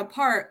quarter mile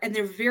apart, and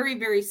they're very,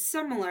 very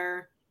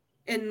similar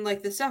in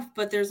like the stuff.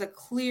 But there's a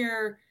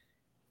clear,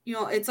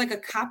 it's like a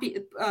copy.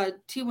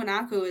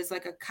 Tiwanaku is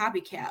like a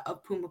copycat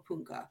of Puma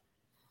Punku,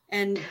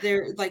 and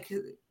they're like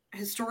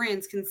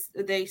historians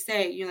they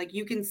say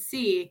you can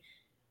see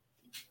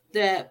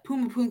that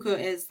Puma Punku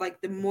is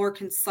like the more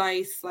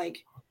concise,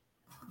 like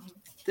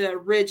the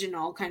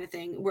original kind of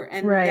thing.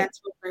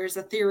 That's what there's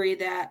a theory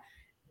that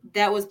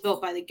was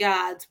built by the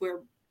gods, where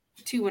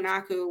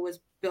Tiwanaku was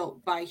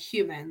built by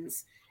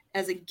humans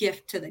as a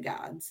gift to the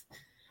gods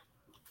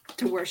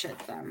to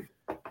worship them.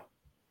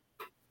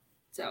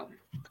 So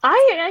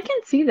I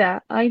can see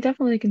that. I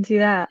definitely can see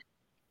that.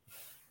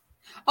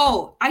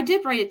 Oh, I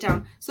did write it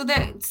down. So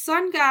the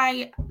sun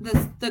guy,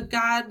 the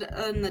god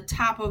on the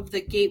top of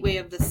the gateway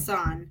of the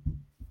sun.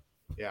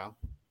 Yeah.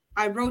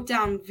 I wrote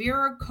down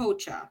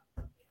Viracocha.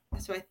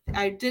 So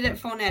I did it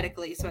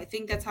phonetically. So I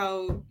think that's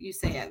how you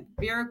say it.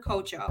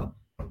 Viracocha.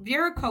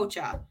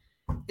 Viracocha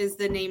is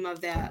the name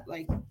of that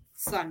like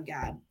sun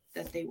god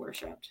that they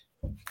worshipped.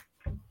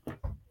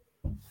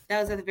 That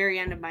was at the very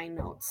end of my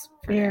notes.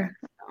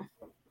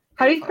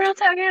 How do you pronounce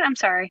that again? I'm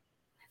sorry.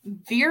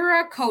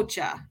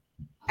 Viracocha.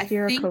 I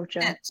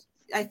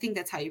think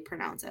that's how you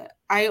pronounce it.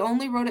 I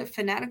only wrote it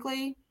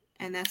phonetically,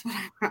 and that's what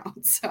I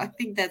wrote. So I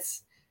think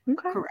that's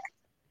correct.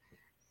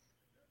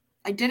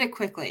 I did it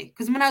quickly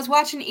because when I was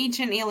watching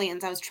Ancient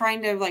Aliens, I was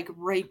trying to like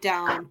write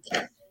down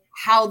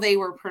how they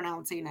were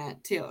pronouncing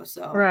it too.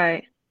 So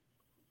right.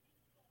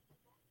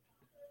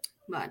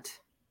 But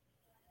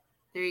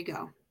there you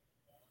go.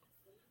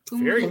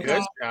 Very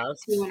good,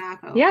 Jess.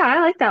 Yeah, I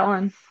like that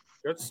one.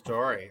 Good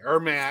story. Or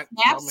Matt.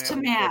 Snaps to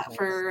Matt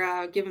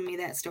for giving me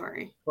that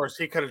story. Of course,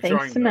 he could have Thanks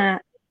joined. To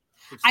Matt.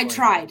 I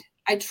tried.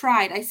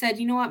 I said,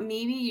 you know what?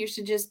 Maybe you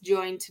should just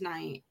join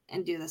tonight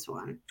and do this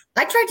one.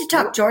 I tried to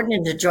talk Jordan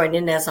into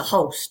joining as a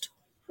host.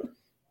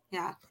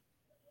 Yeah.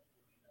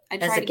 I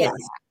tried as a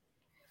guest.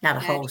 Not a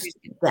host,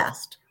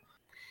 guest.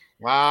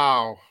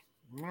 Wow.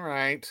 All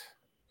right.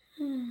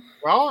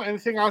 Well,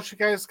 anything else you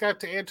guys got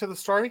to add to the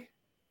story?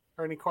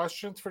 Or any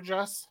questions for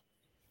Jess?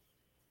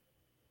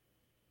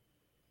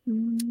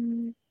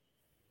 Well,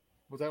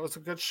 that was a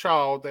good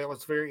show. That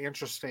was very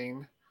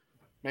interesting.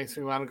 Makes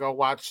me want to go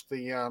watch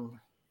the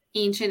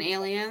Ancient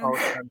Aliens.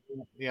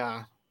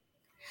 Yeah.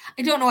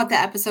 I don't know what the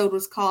episode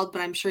was called,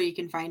 but I'm sure you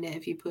can find it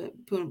if you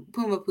put Puma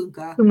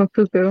Punku. Puma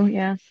Punku,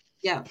 yeah.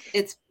 Yeah,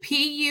 it's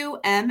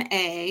Puma,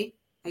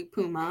 like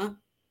Puma,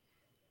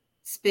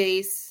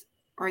 space,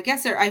 or I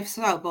guess I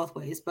saw it both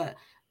ways, but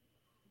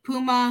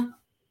Puma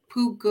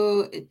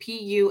Punku,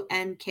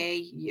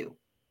 Punku.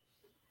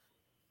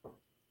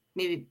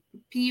 Maybe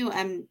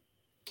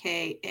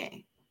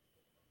Pumka.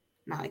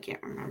 No, I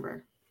can't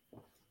remember.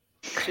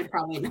 Should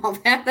probably know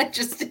that. I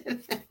just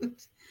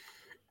didn't.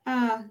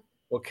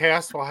 Well,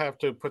 Cass will have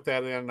to put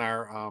that in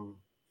our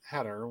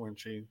header when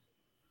she.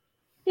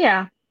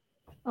 Yeah,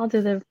 I'll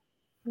do the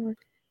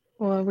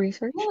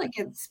research. I feel like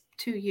it's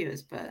 2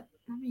 U's, but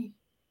let me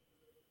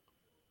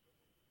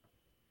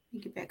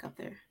get back up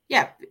there.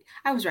 Yeah,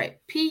 I was right.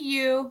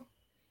 Puma,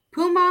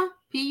 Puma,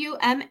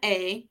 Punku,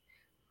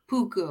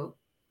 Punku.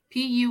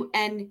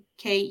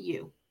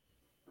 Punku.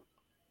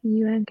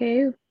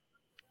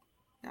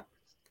 Yeah.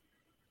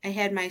 I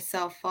had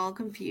myself all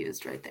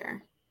confused right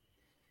there.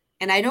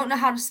 And I don't know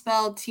how to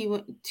spell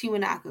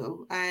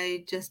Tiwanaku.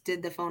 I just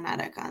did the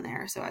phonetic on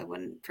there so I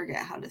wouldn't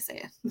forget how to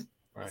say it.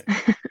 Right.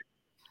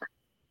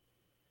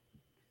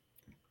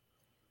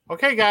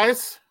 Okay,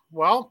 guys.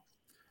 Well,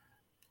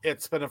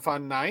 it's been a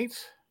fun night.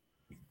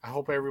 I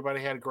hope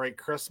everybody had a great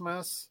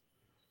Christmas.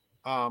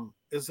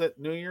 Is it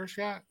New Year's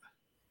yet?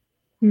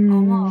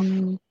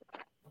 Yeah,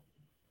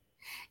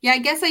 I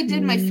guess I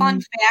did my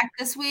fun fact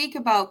this week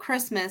about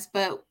Christmas,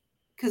 but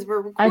because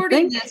we're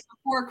recording this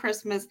before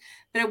Christmas,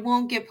 but it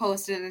won't get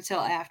posted until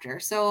after.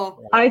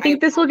 So I think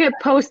this will get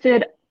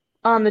posted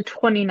on the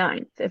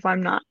 29th, if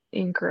I'm not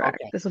incorrect.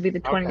 Okay. This will be the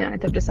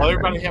 29th of December. Well,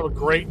 everybody have a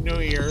great New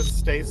Year's.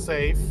 Stay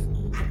safe.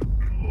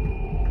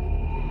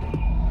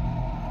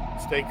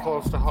 Stay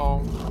close to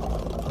home.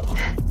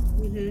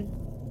 Mm-hmm.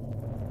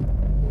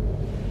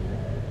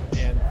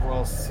 And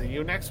we'll see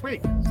you next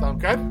week. Sound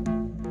good?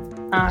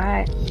 All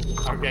right.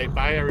 Okay,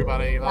 bye,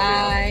 everybody. Love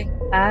bye.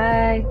 You.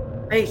 Bye.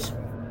 Peace.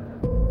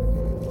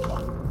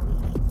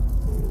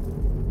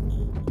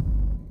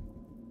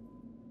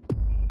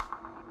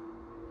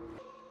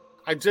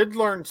 I did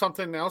learn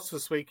something else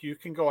this week. You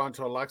can go on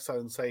to Alexa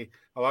and say,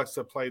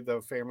 Alexa, play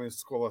the Family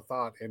School of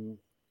Thought, and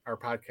our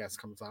podcast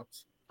comes up.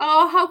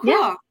 Oh, how cool.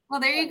 Yeah. Well,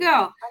 there you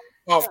go.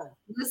 Oh,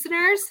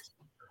 listeners,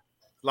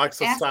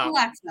 Alexa, stop.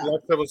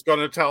 Alexa was going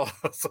to tell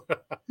us.